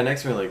over at the guy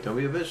next to me like, don't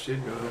be a bitch,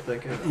 dude. Go help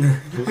that kid.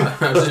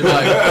 I'll just be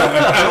like,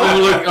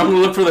 I'm gonna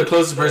look for the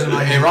closest person.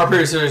 Like, hey, rock,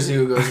 paper, scissors, see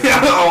who goes.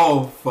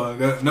 Oh,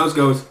 fuck. Nose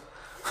goes.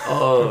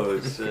 Oh,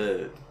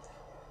 shit.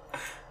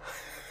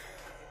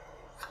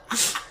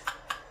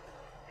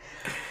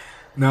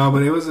 No,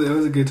 but it was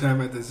a good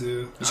time at the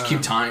zoo. Just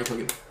keep tying.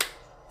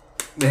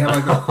 They have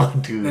like a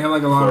Dude, they have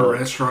like a lot of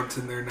restaurants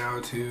in there now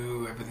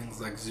too.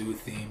 Everything's like zoo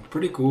themed.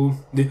 Pretty cool.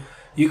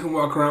 You can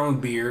walk around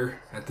with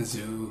beer at the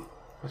zoo.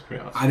 That's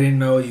pretty awesome. I didn't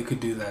know you could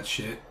do that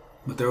shit.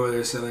 But they're over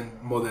there selling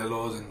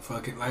Modelos and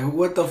fucking like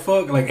what the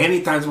fuck? Like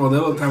anytime's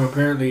Modelo time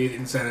apparently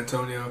in San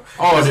Antonio.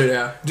 Oh, dude,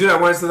 yeah. Dude, I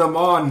went to the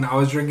mall and I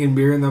was drinking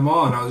beer in the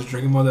mall and I was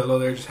drinking Modelo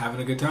there, just having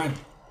a good time.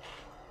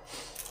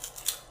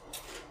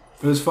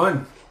 It was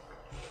fun.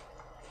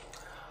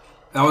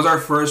 That was our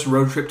first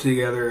road trip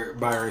together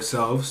by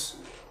ourselves.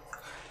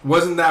 It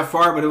wasn't that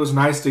far, but it was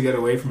nice to get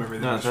away from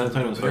everything. No, San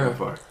Antonio was fucking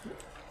far.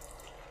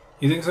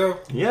 You think so?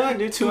 Yeah,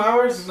 dude, 2 It's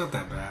hours. not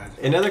that bad.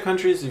 In other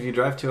countries, if you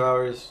drive 2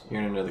 hours,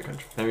 you're in another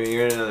country. I mean,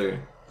 you're in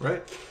another.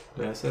 Right?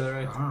 Did I say that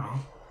right? I don't know.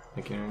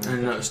 Like you're in In another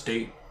another country.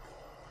 state.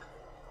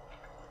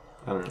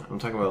 I don't know. I'm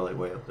talking about like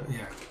way up there.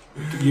 Yeah.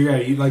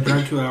 You like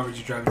drive 2 hours,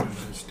 you drive to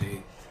another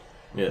state.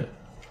 Yeah.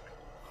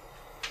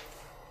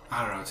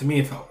 I don't know. To me,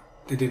 it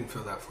didn't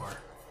feel that far.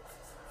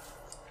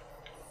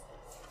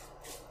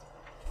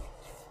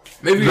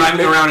 Maybe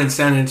Driving around in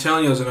San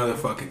Antonio is another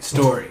fucking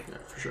story. Yeah,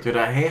 for sure. Dude,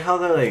 I hate how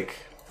they're like.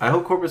 I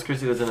hope Corpus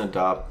Christi doesn't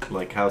adopt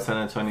like how San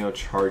Antonio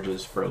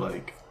charges for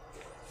like,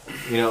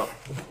 you know,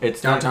 it's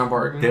Downtown not,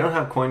 parking. They don't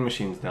have coin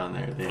machines down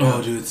there. They Oh,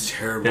 have, dude, it's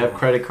terrible. They have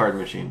credit card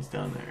machines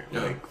down there.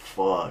 Yeah. Like,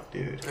 fuck,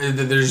 dude.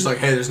 They're just like,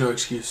 hey, there's no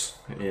excuse.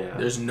 Yeah.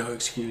 There's no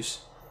excuse.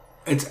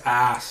 It's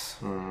ass.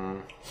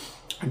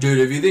 Dude,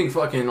 if you think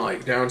fucking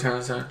like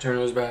downtown San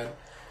Antonio is bad,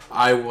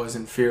 I was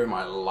in fear of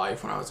my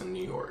life when I was in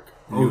New York.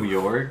 New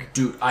York?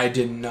 Dude, I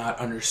did not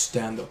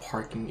understand the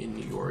parking in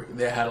New York.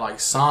 They had like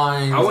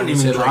signs. I wouldn't that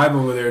even said, drive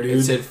like, over there, It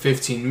dude. said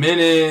 15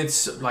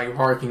 minutes, like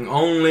parking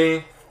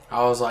only.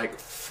 I was like,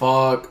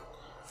 fuck.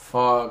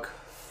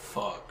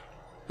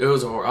 It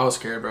was horrible. I was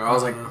scared, bro. I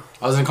was like,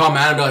 I was gonna call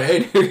man and be like, hey,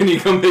 dude, can you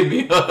come pick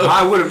me up?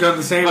 I would have done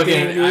the same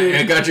thing, Fucking, dude.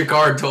 I got your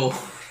card told.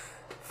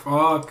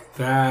 Fuck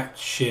that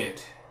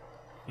shit.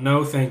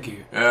 No, thank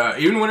you.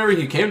 Even whenever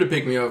he came to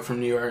pick me up from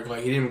New York, like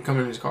he didn't even come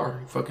in his car.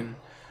 He fucking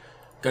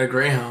got a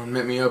Greyhound,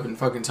 met me up in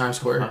fucking Times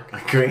Square.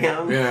 A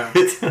Greyhound? Yeah.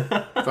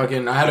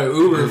 Fucking, I had an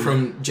Uber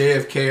from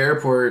JFK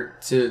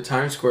Airport to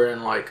Times Square,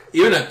 and like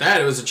even at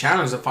that, it was a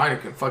challenge to find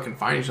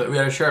each other. We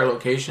had to share a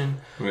location.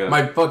 Yeah.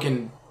 My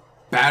fucking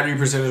battery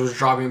percentage was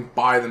dropping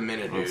by the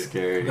minute, dude. That's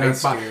scary. Like, That's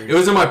scary. It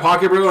was in my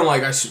pocket, bro, and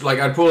like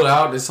I'd pull it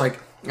out. It's like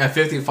at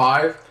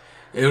 55.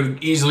 It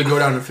would easily go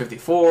down to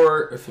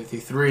 54 or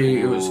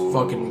 53. It was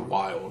fucking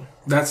wild.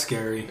 That's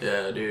scary.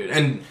 Yeah, dude.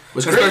 And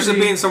what's Especially crazy,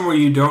 being somewhere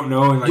you don't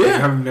know and like you Yeah.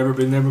 haven't never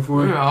been there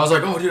before. yeah, I was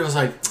like, oh, dude,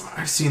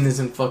 I've seen this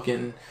in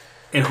fucking,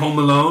 In Home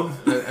Alone.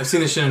 I've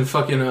seen this shit in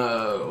fucking,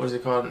 what is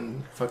it called?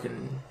 In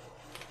fucking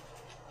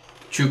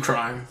True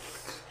Crime.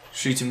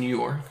 Streets of New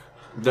York.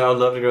 I'd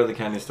love to go to the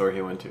candy store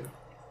he went to.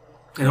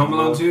 In Home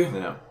Alone too?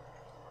 Yeah.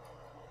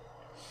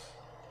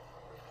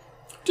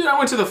 Dude, I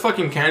went to the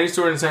fucking candy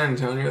store in San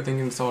Antonio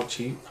thinking it's all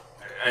cheap.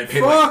 I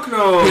paid Fuck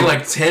no. paid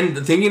like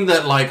 10, thinking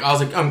that like I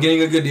was like I'm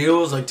getting a good deal.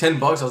 It was like $10.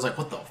 I was like,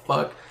 what the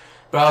fuck?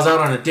 But I was out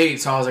on a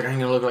date, so I was like, I ain't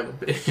gonna look like a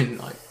bitch and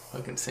like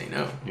fucking say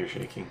no. You're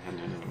shaking and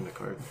then in the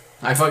card.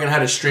 I fucking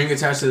had a string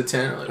attached to the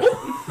tent.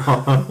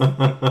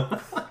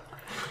 Like,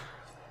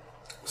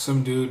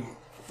 Some dude,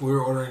 we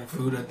were ordering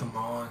food at the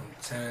mall in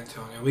San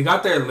Antonio. We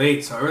got there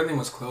late, so everything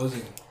was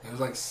closing. It was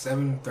like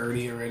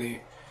 7:30 already.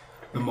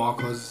 The mall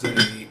closes at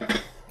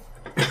 8.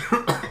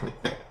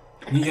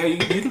 Yeah, you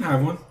can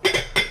have one.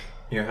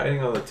 You're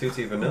hiding all the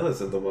Tutti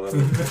Vanillas at the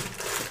bottom.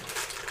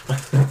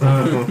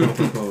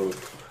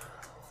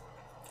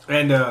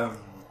 And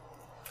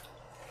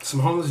some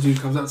homeless dude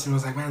comes up to me and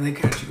was like, man, they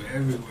catch you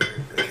everywhere.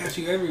 They catch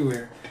you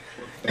everywhere.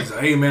 He's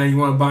like, hey, man, you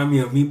want to buy me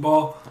a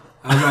meatball?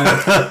 I was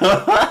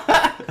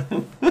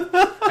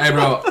like, hey,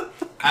 bro,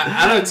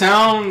 out of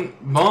town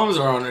bums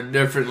are on a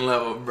different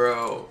level,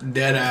 bro.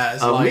 Dead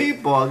ass. A Like,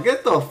 meatball?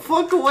 Get the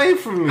fuck away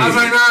from me! I was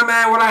like, nah,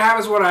 man, what I have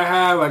is what I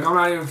have. Like, I'm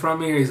not even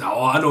from here. He's like,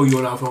 oh, I know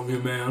you're not from here,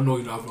 man. I know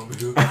you're not from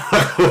here.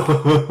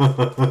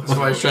 that's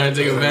why he's trying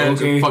to take advantage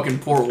Okay. of fucking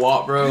poor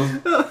Watt, bro.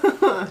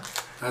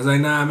 I was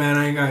like, nah, man,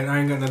 I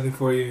ain't got nothing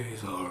for you.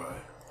 He's like, all right.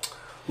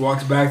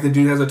 Walks back. The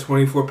dude has a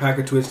 24 pack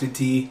of Twisted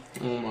Tea.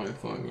 Oh my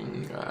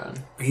fucking god.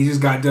 He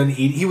just got done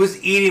eating. He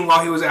was eating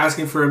while he was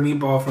asking for a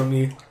meatball from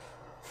me.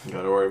 You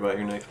gotta worry about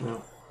your next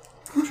meal.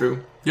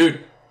 True. Dude,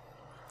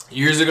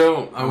 years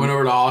ago, I went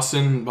over to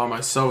Austin by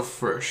myself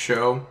for a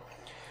show.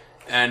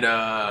 And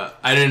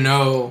I didn't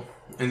know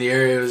in the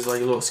area it was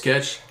like a little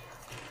sketch.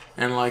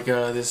 And like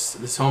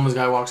this homeless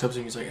guy walks up to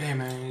me. He's like, hey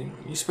man,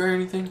 you spare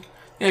anything?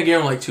 Yeah, I gave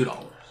him like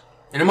 $2.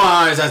 And in my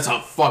eyes, that's a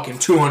fucking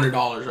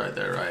 $200 right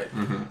there, right?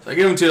 Mm-hmm. So I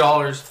give him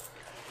 $2.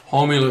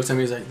 Homie looks at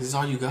me. He's like, this is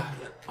all you got?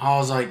 I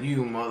was like,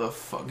 you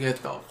motherfucker, get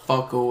the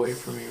fuck away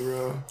from me,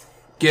 bro.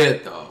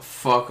 Get the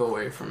fuck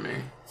away from me.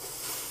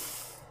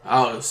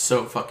 I was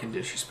so fucking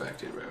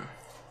disrespected, bro.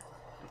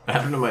 It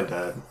happened to my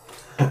dad.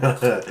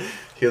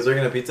 He was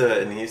working at Pizza Hut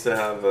and he used to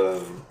have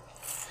a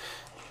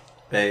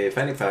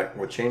fanny pack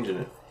with change in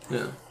it.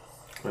 Yeah.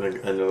 And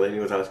the lady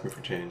was asking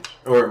for change.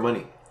 Or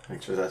money.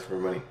 Like, she was asking for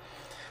money.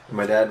 And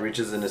my dad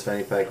reaches in his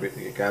fanny pack,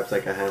 grabs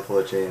like a handful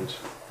of change.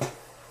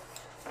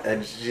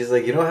 And she's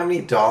like, you don't have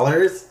any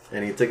dollars?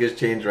 And he took his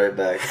change right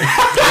back.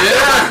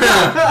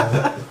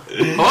 Yeah!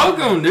 Fuck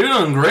him, dude.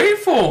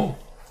 Ungrateful.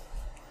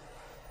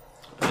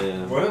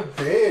 Yeah. What a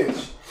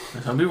bitch.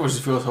 Some people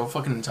just feel so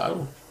fucking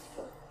entitled.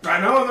 I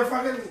know, they're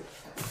fucking...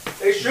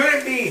 They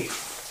shouldn't be.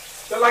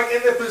 They're like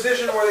in the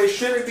position where they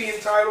shouldn't be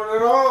entitled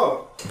at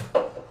all.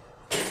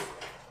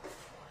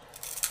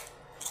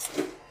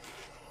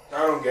 I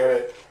don't get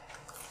it.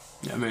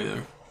 Yeah, me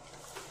either.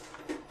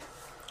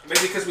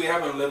 Maybe because we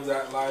haven't lived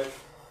that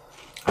life.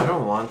 I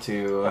don't want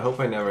to. I hope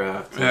I never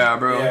have to. Yeah,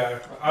 bro. Yeah,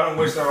 I don't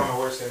wish that on my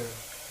worst enemy.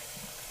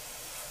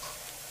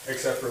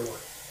 Except for one.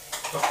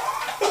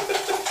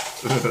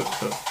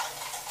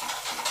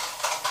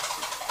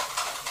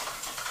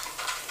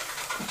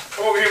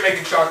 I'm over here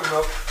making chocolate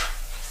milk.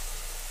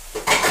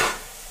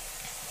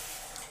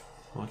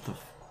 What the?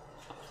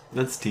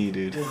 That's tea,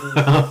 dude.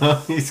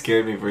 You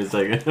scared me for a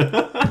second.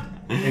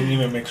 Didn't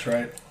even mix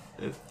right.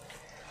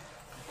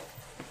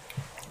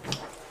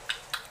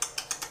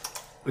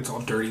 It's all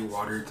dirty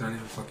water. It's not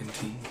even fucking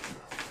tea.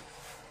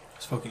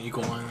 It's fucking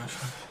Eco Line, that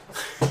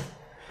shit.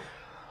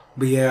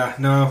 But yeah,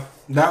 no,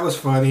 that was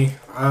funny.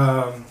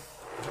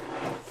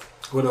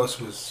 What else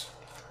was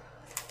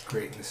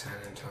great in San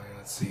Antonio?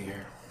 Let's see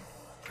here.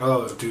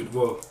 Oh, dude,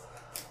 whoa.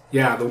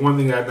 Yeah, the one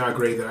thing that's not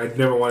great that I'd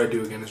never want to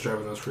do again is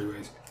driving those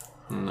freeways.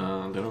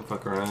 No, they don't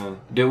fuck around.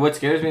 Dude, what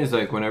scares me is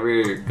like whenever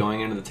you're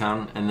going into the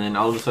town and then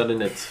all of a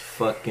sudden it's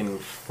fucking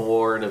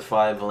 4 to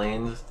 5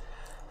 lanes.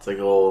 It's like,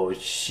 oh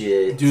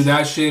shit. Dude,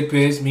 that shit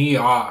pissed me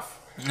off.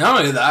 Not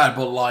only that,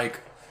 but like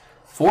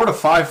 4 to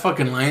 5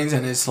 fucking lanes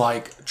and it's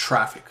like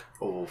traffic.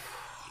 Oh.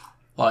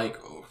 Like,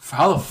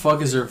 how the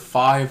fuck is there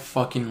 5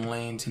 fucking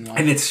lanes in like...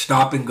 And it's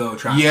stop and go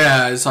traffic.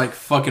 Yeah, it's like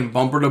fucking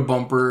bumper to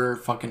bumper,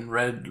 fucking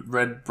red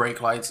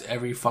brake lights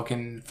every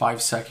fucking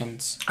 5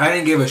 seconds. I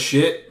didn't give a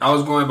shit. I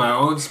was going my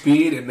own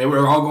speed and they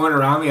were all going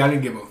around me. I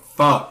didn't give a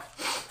fuck.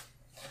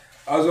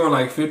 I was going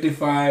like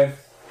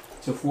 55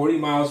 to 40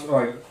 miles,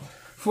 like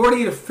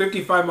 40 to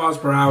 55 miles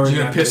per hour. You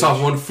gonna piss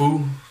off one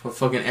fool for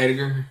fucking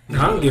Edgar?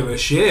 I don't give a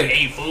shit.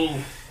 Hey, fool.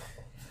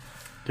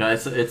 Yeah,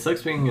 it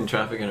sucks being in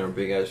traffic in our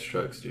big ass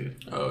trucks, dude.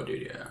 Oh,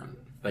 dude, yeah.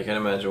 I can't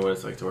imagine what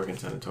it's like to work in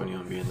San Antonio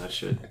and be in that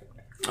shit.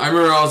 I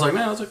remember I was like,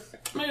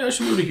 maybe I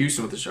should move to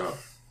Houston with this job.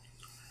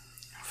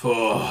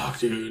 Fuck,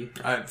 dude.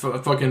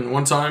 Fucking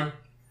one time,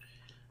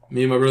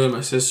 me and my brother and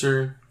my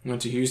sister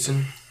went to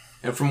Houston.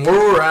 And from where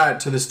we were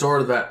at to the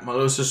store that my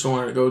little sister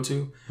wanted to go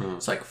to,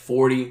 it's like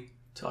 40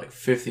 to like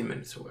 50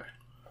 minutes away.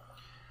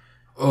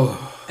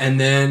 Oh. And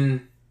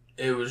then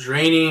it was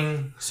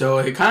raining, so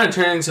it kind of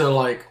turned into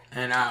like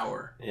an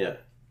hour. Yeah.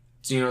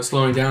 So, you know,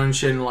 slowing down and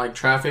shit in like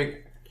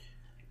traffic.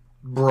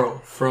 Bro,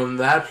 from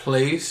that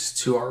place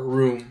to our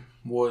room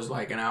was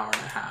like an hour and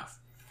a half.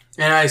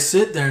 And I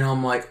sit there and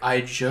I'm like,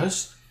 I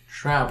just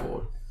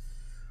traveled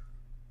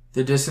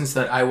the distance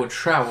that I would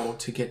travel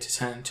to get to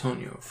San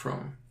Antonio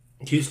from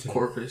Houston.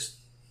 Corpus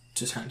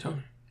to San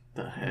Antonio.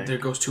 The heck? There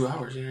goes 2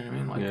 hours, you know what I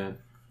mean? Like, Yeah.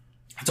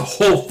 it's a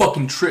whole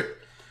fucking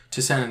trip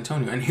to San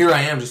Antonio. And here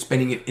I am just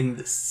spending it in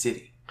the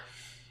city.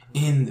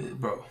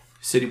 Bro,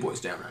 city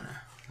boys down right now.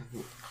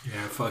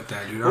 Yeah, fuck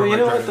that, dude. I Well, don't you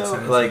know driving what, though?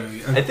 San Like,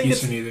 Antonio. I think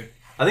Houston either.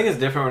 I think it's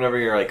different whenever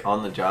you're like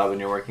on the job and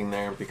you're working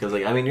there because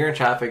like I mean you're in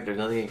traffic, there's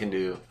nothing you can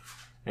do,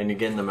 and you're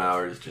getting them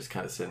hours just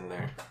kind of sitting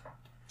there.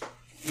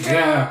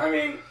 Yeah. I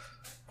mean...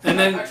 And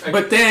then,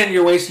 but then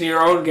you're wasting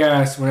your own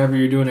gas whenever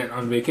you're doing it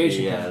on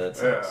vacation. Yeah, that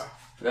sucks.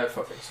 That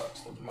fucking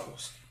sucks the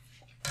most.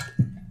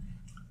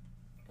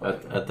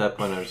 At that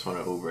point, I just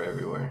want to Uber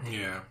everywhere.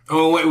 Yeah.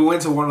 Oh, wait, we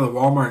went to one of the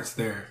Walmarts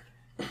there.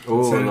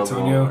 Oh, San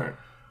Antonio. Walmart.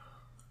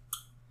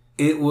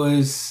 It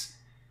was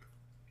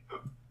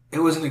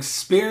an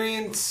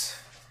experience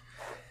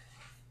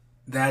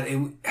that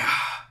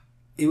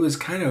it was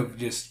kind of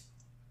just,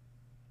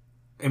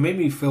 it made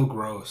me feel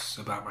gross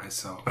about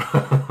myself.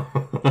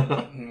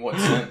 In what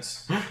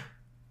sense?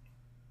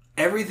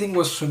 Everything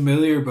was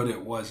familiar, but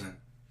it wasn't.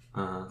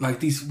 Uh-huh. Like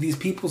these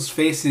people's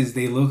faces,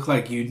 they look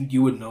like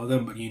you would know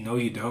them, but you know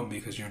you don't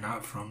because you're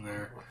not from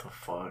there. What the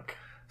fuck?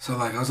 So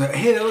like I was like,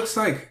 hey, that looks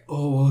like.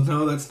 Oh well,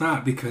 no, that's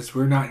not because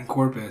we're not in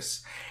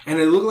Corpus, and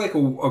it looked like a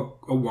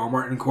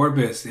Walmart in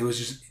Corpus. It was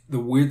just the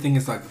weird thing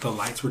is like the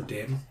lights were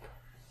dim.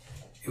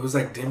 It was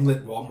like dim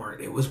lit Walmart.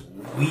 It was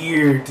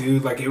weird,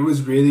 dude. Like it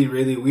was really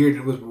really weird.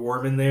 It was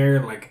warm in there,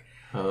 and like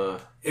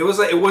it was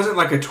like it wasn't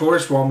like a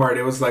tourist Walmart.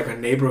 It was like a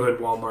neighborhood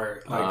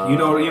Walmart. Like you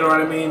know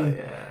what I mean.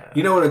 Yeah.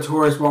 You know what a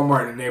tourist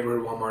Walmart and a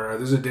neighborhood Walmart are.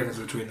 There's a difference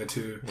between the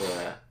two.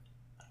 Yeah.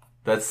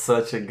 That's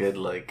such a good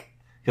like.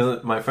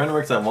 Because my friend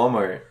works at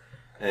Walmart,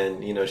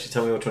 and you know she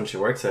told me which one she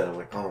works at. I'm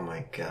like, oh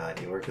my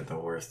god, you work at the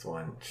worst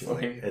one. She's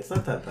like, it's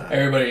not that bad.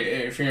 Everybody,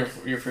 if you're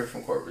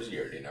from Corpus, you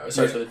already know. It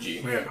starts with a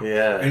G.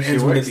 Yeah, And she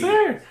ends with works a D.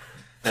 there.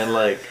 And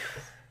like,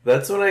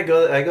 that's when I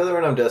go there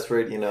when I'm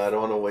desperate. You know, I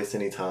don't want to waste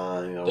any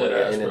time. You know, I want to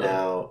get in and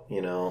out.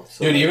 You know,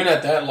 so, Dude, even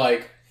at that,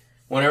 like,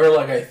 whenever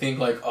like I think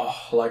like, oh,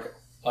 like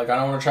I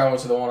don't want to travel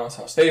to the one on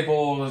South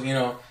Staples. You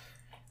know,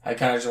 I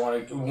kind of just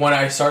want to. When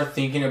I start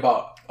thinking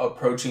about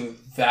approaching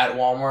that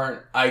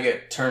Walmart, I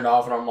get turned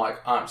off, and I'm like,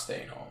 I'm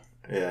staying home.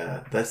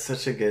 Yeah, that's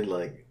such a good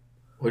like.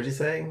 What'd you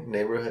say?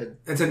 Neighborhood.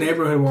 It's a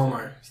neighborhood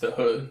Walmart. It's the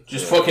hood,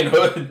 just fucking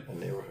hood. A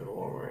neighborhood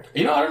Walmart.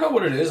 You know, I don't know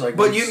what it is like.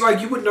 But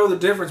you would know the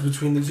difference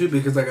between the two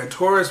because like a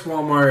tourist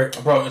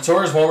Walmart. Bro, a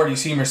tourist Walmart, you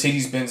see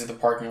Mercedes Benz at the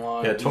parking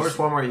lot. Yeah, tourist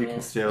Walmart you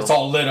can steal. It's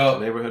all lit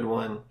up. Neighborhood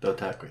one, they'll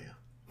tackle you.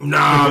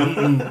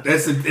 Nah,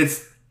 it's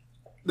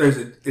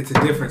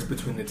a difference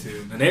between the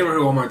two. The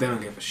neighborhood Walmart, they don't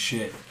give a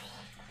shit.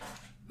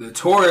 The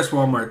tourist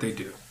Walmart, they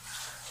do.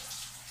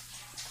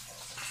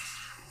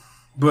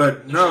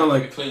 But no,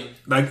 like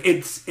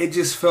it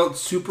just felt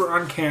super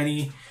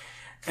uncanny,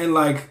 and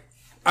like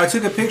I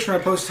took a picture. I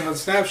posted on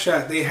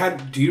Snapchat. They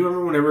had. Do you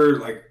remember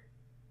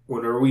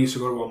whenever we used to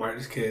go to Walmart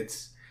as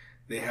kids?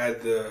 They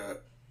had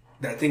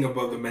that thing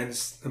above the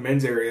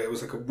men's area. It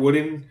was like a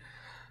wooden.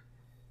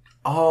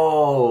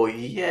 Oh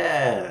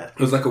yeah. It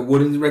was like a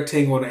wooden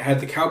rectangle, and it had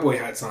the cowboy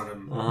hats on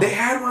them. Uh-huh. They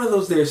had one of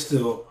those there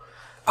still.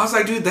 I was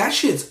like, dude, that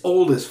shit's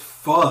old as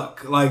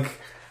fuck. Like,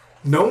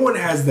 no one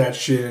has that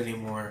shit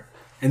anymore.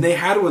 And they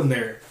had one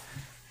there.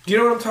 Do you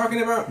know what I'm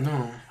talking about?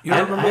 No. You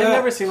don't remember I had that?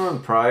 never seen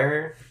one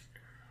prior,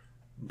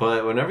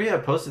 but whenever you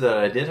had posted that,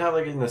 I did have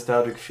like a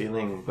nostalgic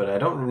feeling, but I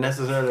don't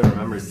necessarily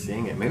remember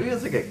seeing it. Maybe it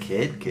was like a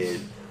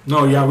kid.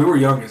 No, yeah, we were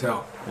young as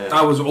hell. Yeah.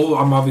 I was old.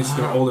 I'm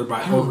obviously older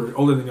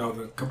than y'all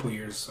by a couple of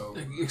years. So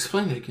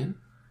Explain it again.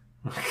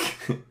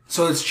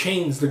 So it's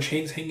chains. The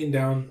chains hanging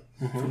down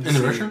from In the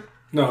restroom?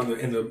 No,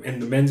 in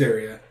the men's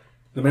area,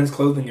 the men's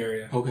clothing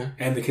area. Okay.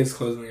 And the kids'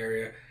 clothing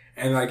area,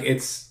 and like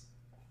it's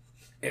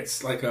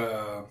like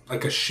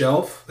a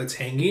shelf that's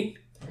hanging,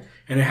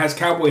 and it has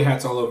cowboy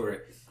hats all over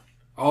it,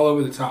 all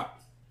over the top.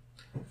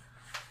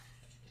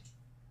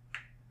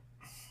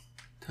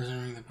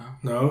 Doesn't ring the bell.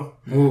 No,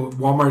 well,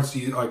 Walmart's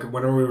like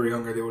whenever we were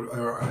younger, they would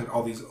had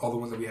all the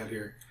ones that we had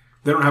here.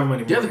 They don't have them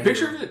anymore. Do you have the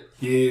picture of it?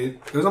 Yeah,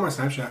 it was on my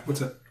Snapchat.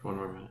 What's up? One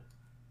more minute.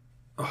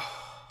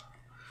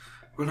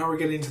 Well, now we're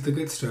getting into the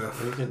good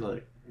stuff. We could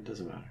it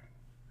doesn't matter.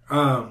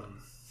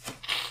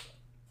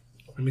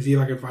 Let me see if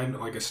I can find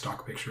like a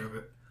stock picture of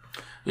it.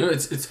 You know,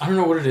 it's I don't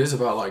know what it is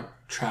about like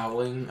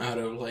traveling out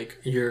of like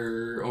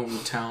your own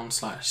town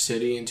 /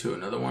 city into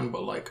another one,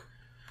 but like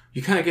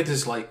you kind of get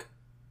this like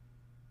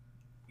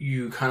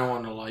you kind of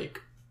want to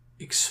like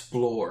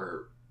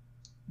explore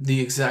the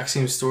exact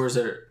same stores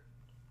that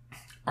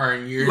are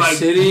in your Like,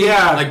 city,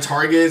 yeah. like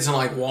Targets and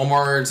like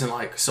Walmarts and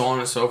like so on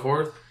and so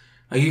forth.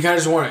 Like you kind of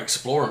just want to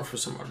explore them for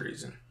some odd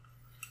reason.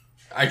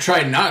 I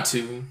try not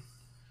to.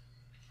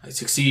 I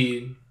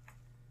succeed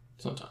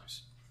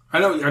sometimes. I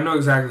know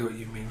exactly what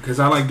you mean because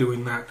I like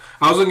doing that.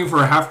 I was looking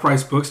for half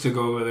price books to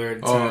go over there.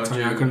 Oh,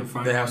 dude, I couldn't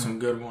find. They have them. some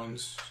good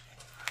ones.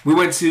 We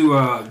went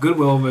to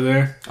Goodwill over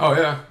there. Oh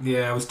yeah.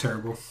 Yeah, it was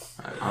terrible.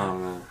 Oh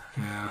man.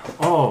 Yeah.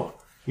 Oh,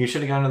 you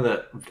should have gone to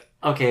the.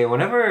 Okay,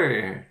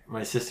 whenever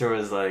my sister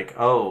was like,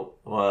 "Oh,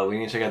 well, we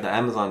need to check out the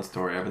Amazon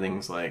store.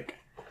 Everything's like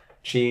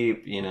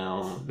cheap. You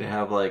know, they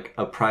have like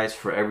a price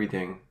for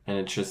everything, and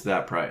it's just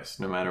that price,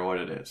 no matter what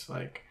it is.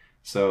 Like,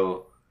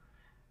 so."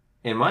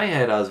 In my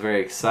head, I was very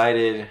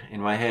excited.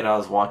 In my head, I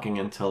was walking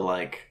into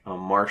like a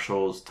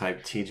Marshalls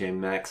type TJ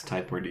Maxx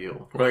type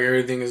ordeal. Where like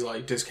everything is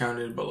like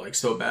discounted, but like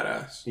still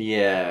badass.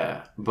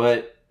 Yeah,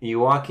 but you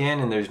walk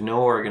in and there's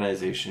no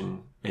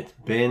organization. It's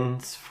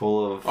bins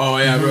full of. Oh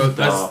yeah, bro.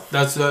 stuff.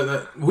 That's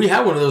we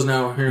have one of those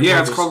now here. In Yeah,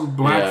 it's Memphis. called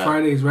Black Yeah.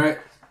 Fridays, right?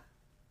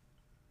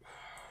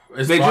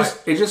 It's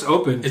It just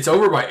opened. It's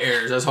over by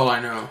Ayers. That's all I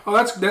know. Oh,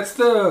 that's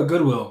the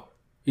Goodwill.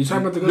 You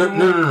talking about the Goodwill?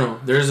 No.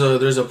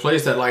 There's a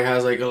place that like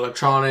has like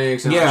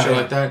electronics and Yeah, shit yeah.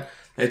 like that.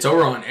 It's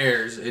over on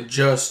Ayers. It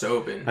just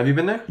opened. Have you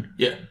been there?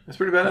 Yeah, It's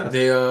pretty badass.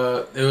 they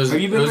it was Have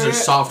you it been was there a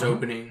yet? soft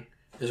opening,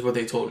 is what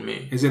they told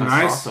me. Is it A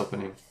nice? soft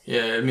opening.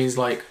 Yeah, it means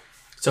like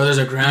so. There's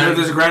a grand.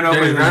 There's a grand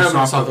opening, There's there's a and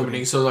soft soft opening.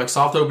 opening. So like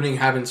soft opening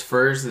happens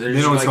first. They're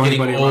They just don't like tell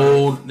getting anybody about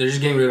old. They're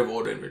just getting rid of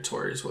old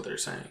inventory. Is what they're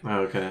saying.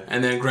 Oh, okay.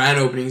 And then grand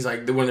openings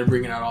like when they're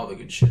bringing out all the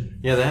good shit.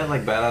 Yeah, they had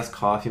like badass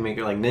coffee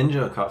maker, like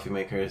Ninja coffee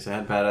makers. They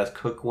had badass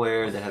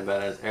cookware. They had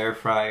badass air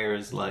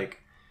fryers, like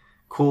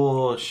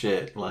cool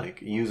shit,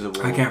 like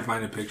usable. I can't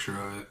find a picture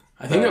of it.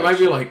 I think it might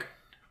be like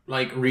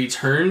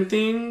return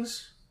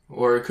things,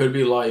 or it could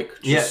be like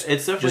just, Yeah,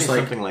 it's definitely just like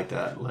something like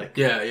that. Like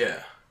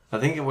yeah. I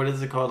think what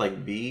is it called?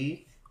 Like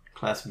B,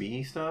 class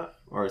B stuff,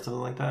 or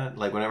something like that.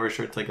 Like whenever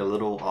shirt's like a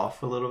little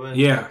off a little bit.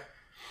 Yeah.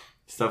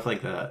 Stuff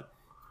like that.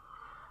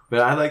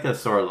 But I like that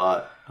store a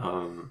lot.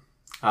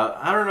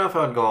 I don't know if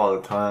I would go all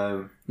the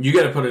time. You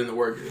got to put it in the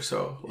work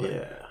yourself. Like,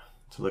 Yeah,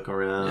 to look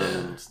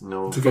around.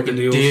 No. To get the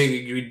deals.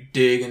 you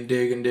dig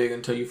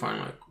until you find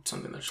like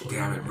something that's like.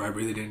 Damn it, I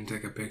really didn't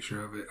take a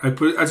picture of it. I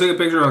took a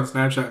picture on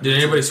Snapchat. Did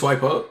anybody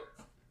swipe up?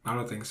 I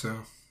don't think so.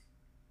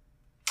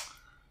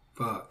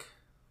 Fuck.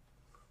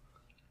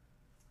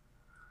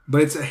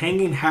 But it's a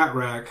hanging hat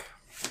rack.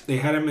 They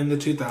had them in the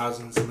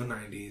 2000s and the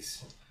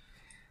 90s.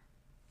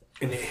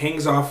 And it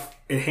hangs off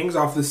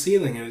the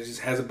ceiling and it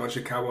just has a bunch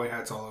of cowboy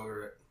hats all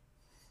over it.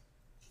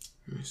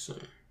 Let me see.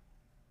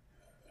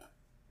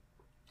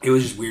 It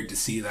was just weird to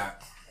see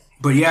that.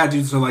 But yeah,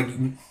 dude, so like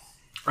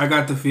I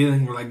got the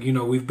feeling we're like,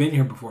 we've been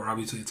here before.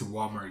 Obviously it's a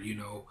Walmart,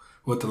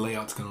 what the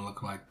layout's gonna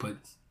look like, but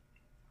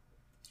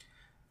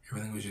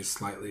everything was just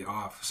slightly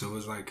off. So it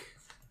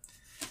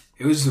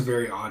was just a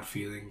very odd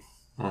feeling.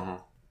 Uh-huh.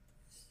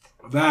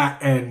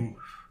 That and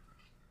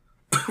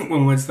when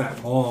we went to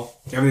that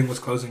mall, everything was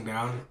closing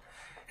down.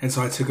 And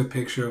so I took a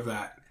picture of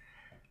that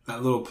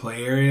little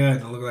play area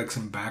and it looked like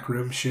some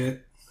backroom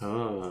shit.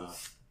 Oh.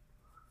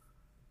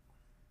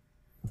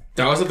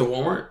 That was at the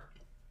Walmart.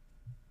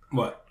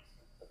 What?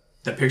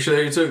 That picture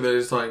that you took. That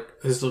is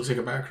like this looks like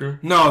a back room.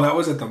 No, that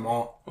was at the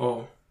mall.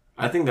 Oh,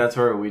 I think that's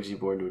where a Ouija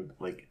board would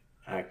like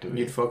activate.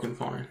 you'd fucking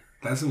fine.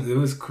 It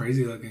was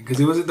crazy looking because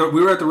we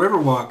were at the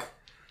Riverwalk.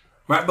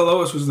 Right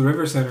below us was the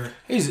River Center.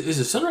 Hey, is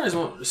the Sunrise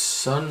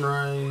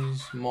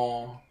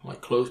Mall like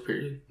closed?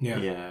 Period. Yeah.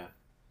 Yeah.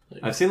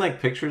 I've seen like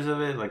pictures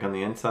of it, like on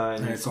the inside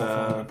and it's all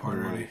stuff. falling apart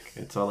and, already. like,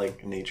 it's all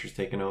like nature's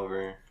taking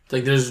over.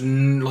 Like there's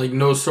like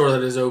no store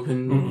that is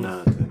open.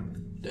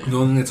 Nothing. The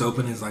only thing that's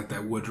open is like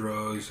that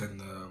Woodrow's and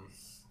the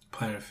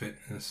Planet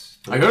Fitness.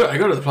 I go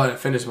to the Planet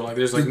Fitness, but like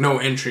there's like no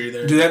entry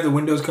there. Do they have the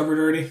windows covered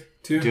already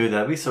too? Dude,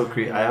 that'd be so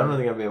creepy. I don't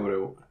think I'd be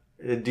able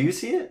to. Do you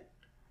see it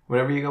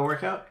whenever you go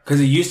work out? Because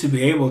it used to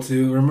be able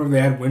to. Remember,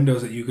 they had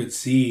windows that you could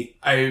see.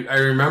 I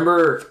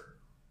remember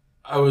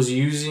I was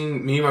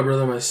using, me, my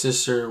brother, and my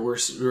sister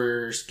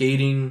were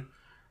skating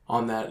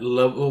on that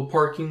level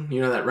parking,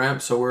 you know, that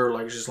ramp. So we're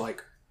like just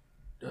like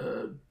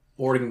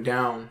boarding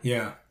down,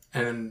 Yeah.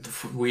 and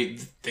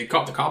they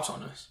caught the cops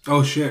on us.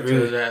 Oh shit!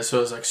 Really? So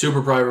it was like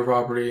super private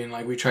property, and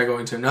like we tried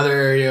going to another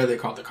area, they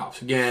caught the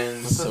cops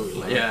again. So we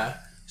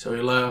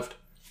left,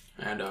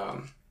 and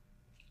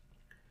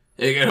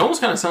it almost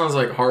kind of sounds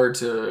like hard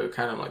to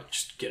kind of like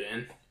just get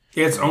in.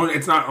 Yeah, it's owned.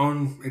 It's not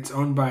owned. It's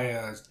owned by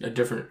A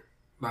different.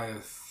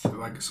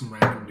 like some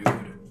random dude. I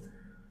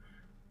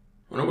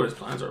wonder what his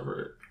plans are for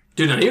it.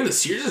 Dude, not even the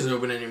Sears is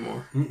open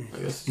anymore. I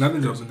guess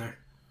Nothing's open there.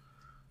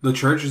 The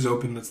church is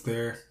open. That's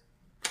there.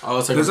 Oh,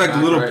 it's like There's like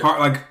back, little right? part.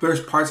 Like there's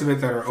parts of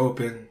it that are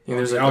open. Yeah, On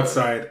there's the like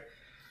outside.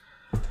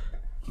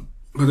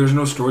 But there's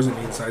no stores on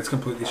the inside. It's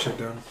completely shut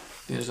down.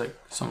 There's like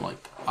some like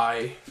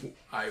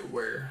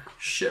eyewear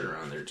shit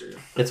around there too.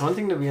 It's one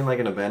thing to be in like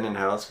an abandoned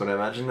house, but I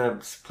imagine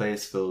that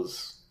place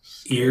feels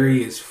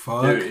Eerie as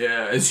fuck. Dude,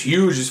 yeah, it's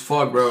huge as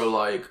fuck, bro.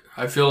 Like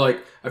I feel like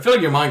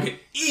your mind could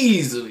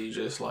easily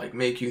just like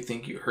make you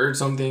think you heard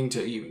something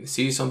to even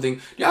see something.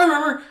 Do y'all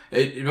remember?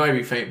 It might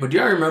be faint, but do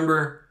y'all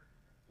remember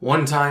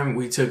one time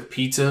we took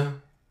pizza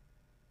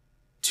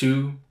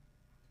to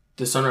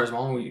the Sunrise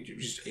Mall and we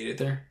just ate it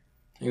there?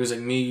 It was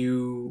like me,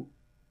 you,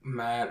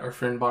 Matt, our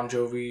friend Bon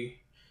Jovi.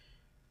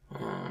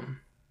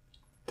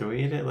 Do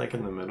we eat it like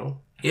in the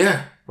middle?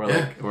 Yeah. Where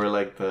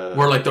like the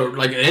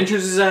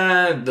entrance is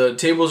at, the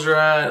tables are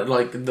at,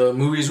 like the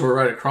movies were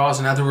right across,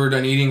 and after we were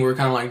done eating, we were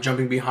kind of like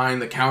jumping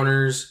behind the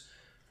counters.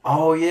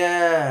 Oh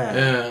yeah.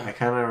 Yeah. I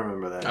kind of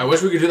remember that. I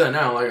wish we could do that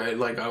now.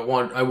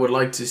 I would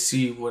like to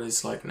see what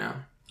it's like now.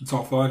 It's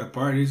all falling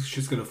apart. It's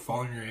just gonna fall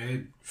on your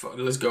head. Fuck,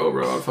 let's go,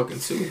 bro. I'll fucking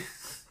see.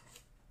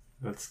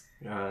 That's,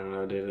 I don't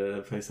know, dude.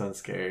 That place sounds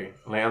scary.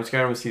 Like, I'm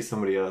scared I'm gonna see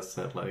somebody else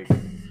that, like,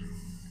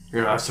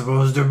 you're not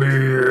supposed to be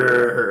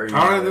here.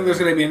 I don't think there's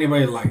gonna be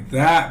anybody like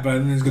that, but I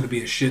think there's gonna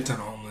be a shit ton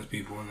of homeless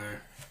people in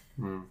there.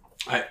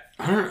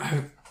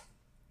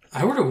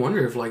 I would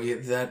wonder if like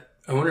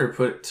I wonder if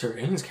put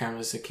surveillance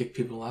cameras to kick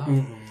people out.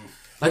 Mm-mm.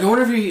 Like I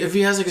wonder if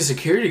he has like a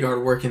security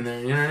guard working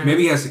there. You know what I mean?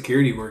 Maybe he has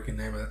security working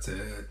there, but that's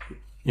it.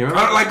 You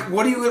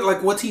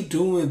remember? What's he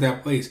doing with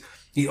that place?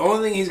 The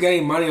only thing he's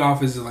getting money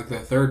off is like the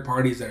third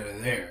parties that are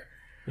there.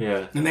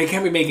 Yeah. And they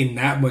can't be making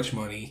that much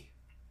money.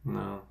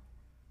 No.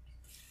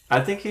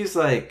 I think he's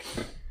like,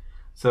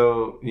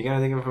 so you gotta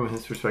think of it from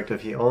his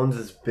perspective. He owns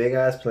this big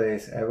ass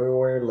place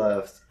everywhere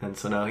left, and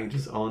so now he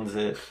just owns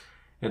it.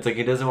 It's like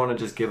he doesn't want to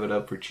just give it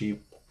up for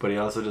cheap, but he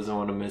also doesn't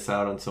want to miss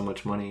out on so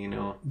much money, you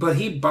know. But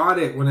he bought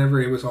it whenever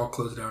it was all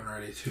closed down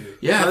already too.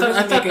 Yeah, So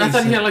I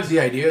thought he had like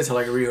the idea to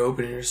like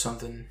reopen it or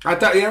something. I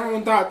thought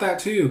everyone thought that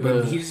too,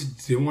 but he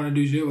just didn't want to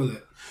do shit with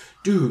it.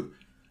 Dude,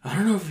 I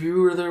don't know if you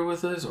were there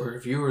with us or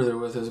if you were there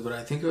with us, but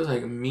I think it was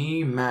like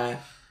me,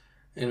 Matt,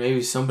 and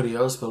maybe somebody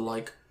else. But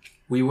like,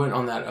 we went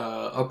on that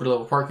upper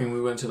level parking.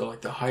 We went to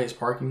the highest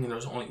parking, and there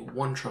was only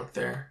one truck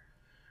there.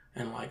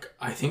 And like,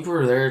 I think we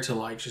were there to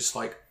like just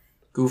like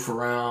goof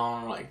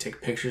around, like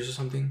take pictures or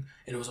something,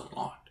 and it was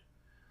unlocked.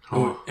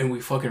 And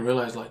we fucking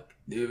realized like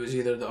it was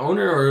either the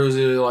owner or it was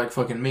either like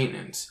fucking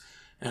maintenance.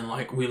 And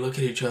like, we look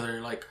at each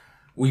other, like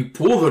we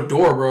pull the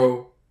door,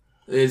 bro.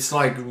 It's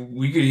like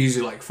we could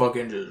easily like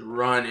fucking just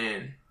run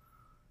in.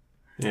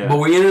 Yeah. But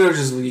we ended up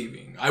just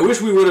leaving. I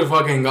wish we would have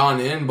fucking gone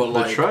in, but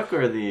like the truck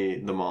or the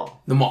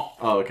mall? the mall.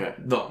 Oh, okay.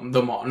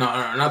 The mall. No,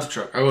 not the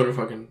truck. I would have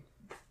fucking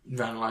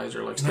vandalized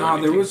or like stolen No, there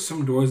anything. was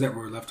some doors that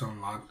were left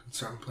unlocked in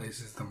certain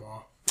places. The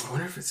mall. I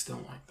wonder if it's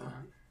still like that.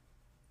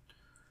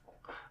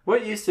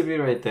 What used to be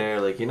right there,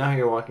 like, you know how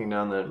you're walking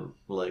down the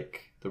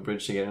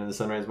bridge to get into the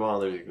Sunrise Mall?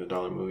 There's like the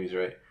dollar movies,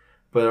 right?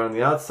 But on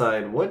the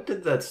outside, what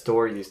did that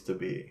store used to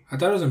be? I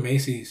thought it was a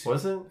Macy's.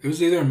 Was it? It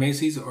was either a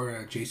Macy's or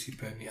a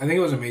JCPenney. I think it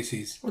was a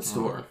Macy's. What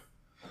store?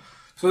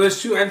 So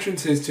there's two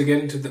entrances to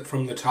get into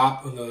from the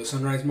top of the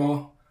Sunrise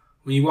Mall.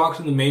 When you walk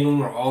to the main one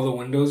where all the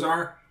windows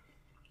are,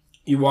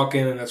 you walk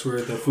in and that's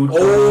where the food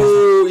court is.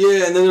 Oh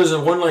yeah, and then there's a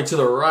one like to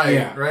the right,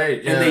 Yeah.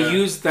 right? Yeah. And they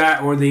use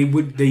that, or they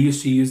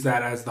used to use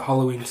that as the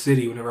Halloween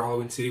City whenever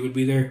Halloween City would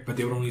be there, but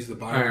they would only use the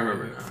bottom. I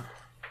remember now.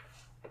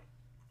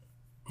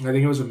 I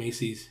think it was a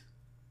Macy's.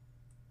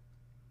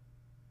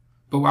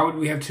 But why would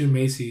we have two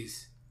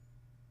Macy's?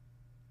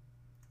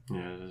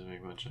 Yeah, it doesn't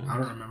make much sense. I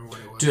don't remember what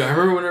it was. Dude, I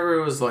remember whenever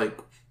it was like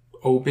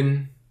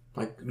open,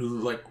 like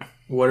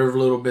whatever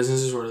little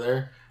businesses were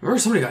there. I remember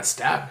somebody got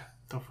stabbed.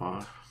 The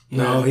fuck?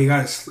 No, he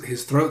got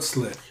his throat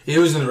slit. It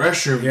was in the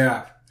restroom.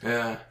 Yeah.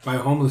 Yeah. by a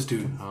homeless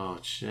dude. Oh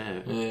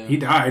shit. Yeah. He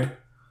died.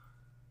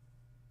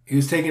 He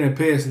was taking a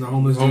piss, and the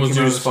homeless dude came out of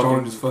the just store fucking-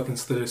 and just fucking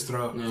slit his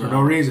throat Yeah. for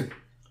no reason.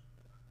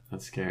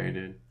 That's scary,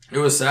 dude. It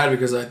was sad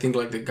because I think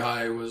like the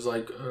guy was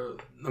like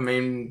the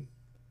main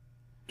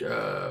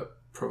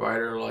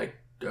provider, like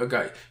a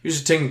guy. He was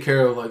just taking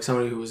care of like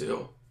somebody who was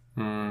ill.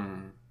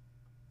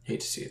 Hate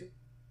to see it.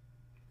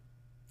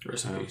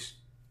 Rest in peace.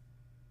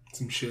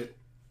 Some shit.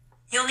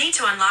 You'll need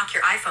to unlock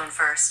your iPhone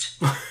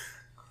first.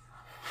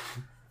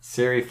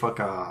 Siri, fuck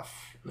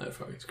off. That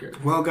fucking scared me.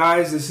 Well,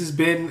 guys, this has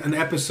been an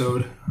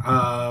episode.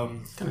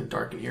 Kind of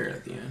dark in here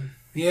at the end.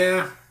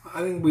 Yeah,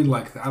 I think we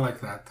like that. I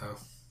like that though.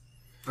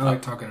 I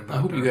like talking about.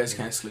 I hope you dark guys things.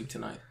 can't sleep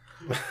tonight.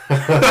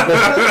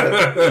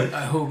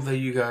 I hope that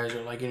you guys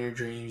are like in your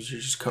dreams,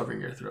 you're just covering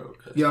your throat.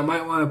 Yeah, I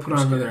might want to put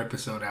on another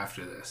episode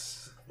after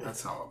this.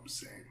 That's all I'm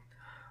saying.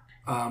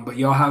 But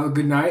y'all have a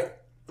good night.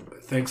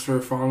 Thanks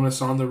for following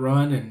us on the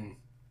run, and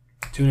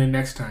tune in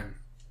next time.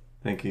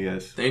 Thank you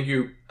guys. Thank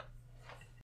you.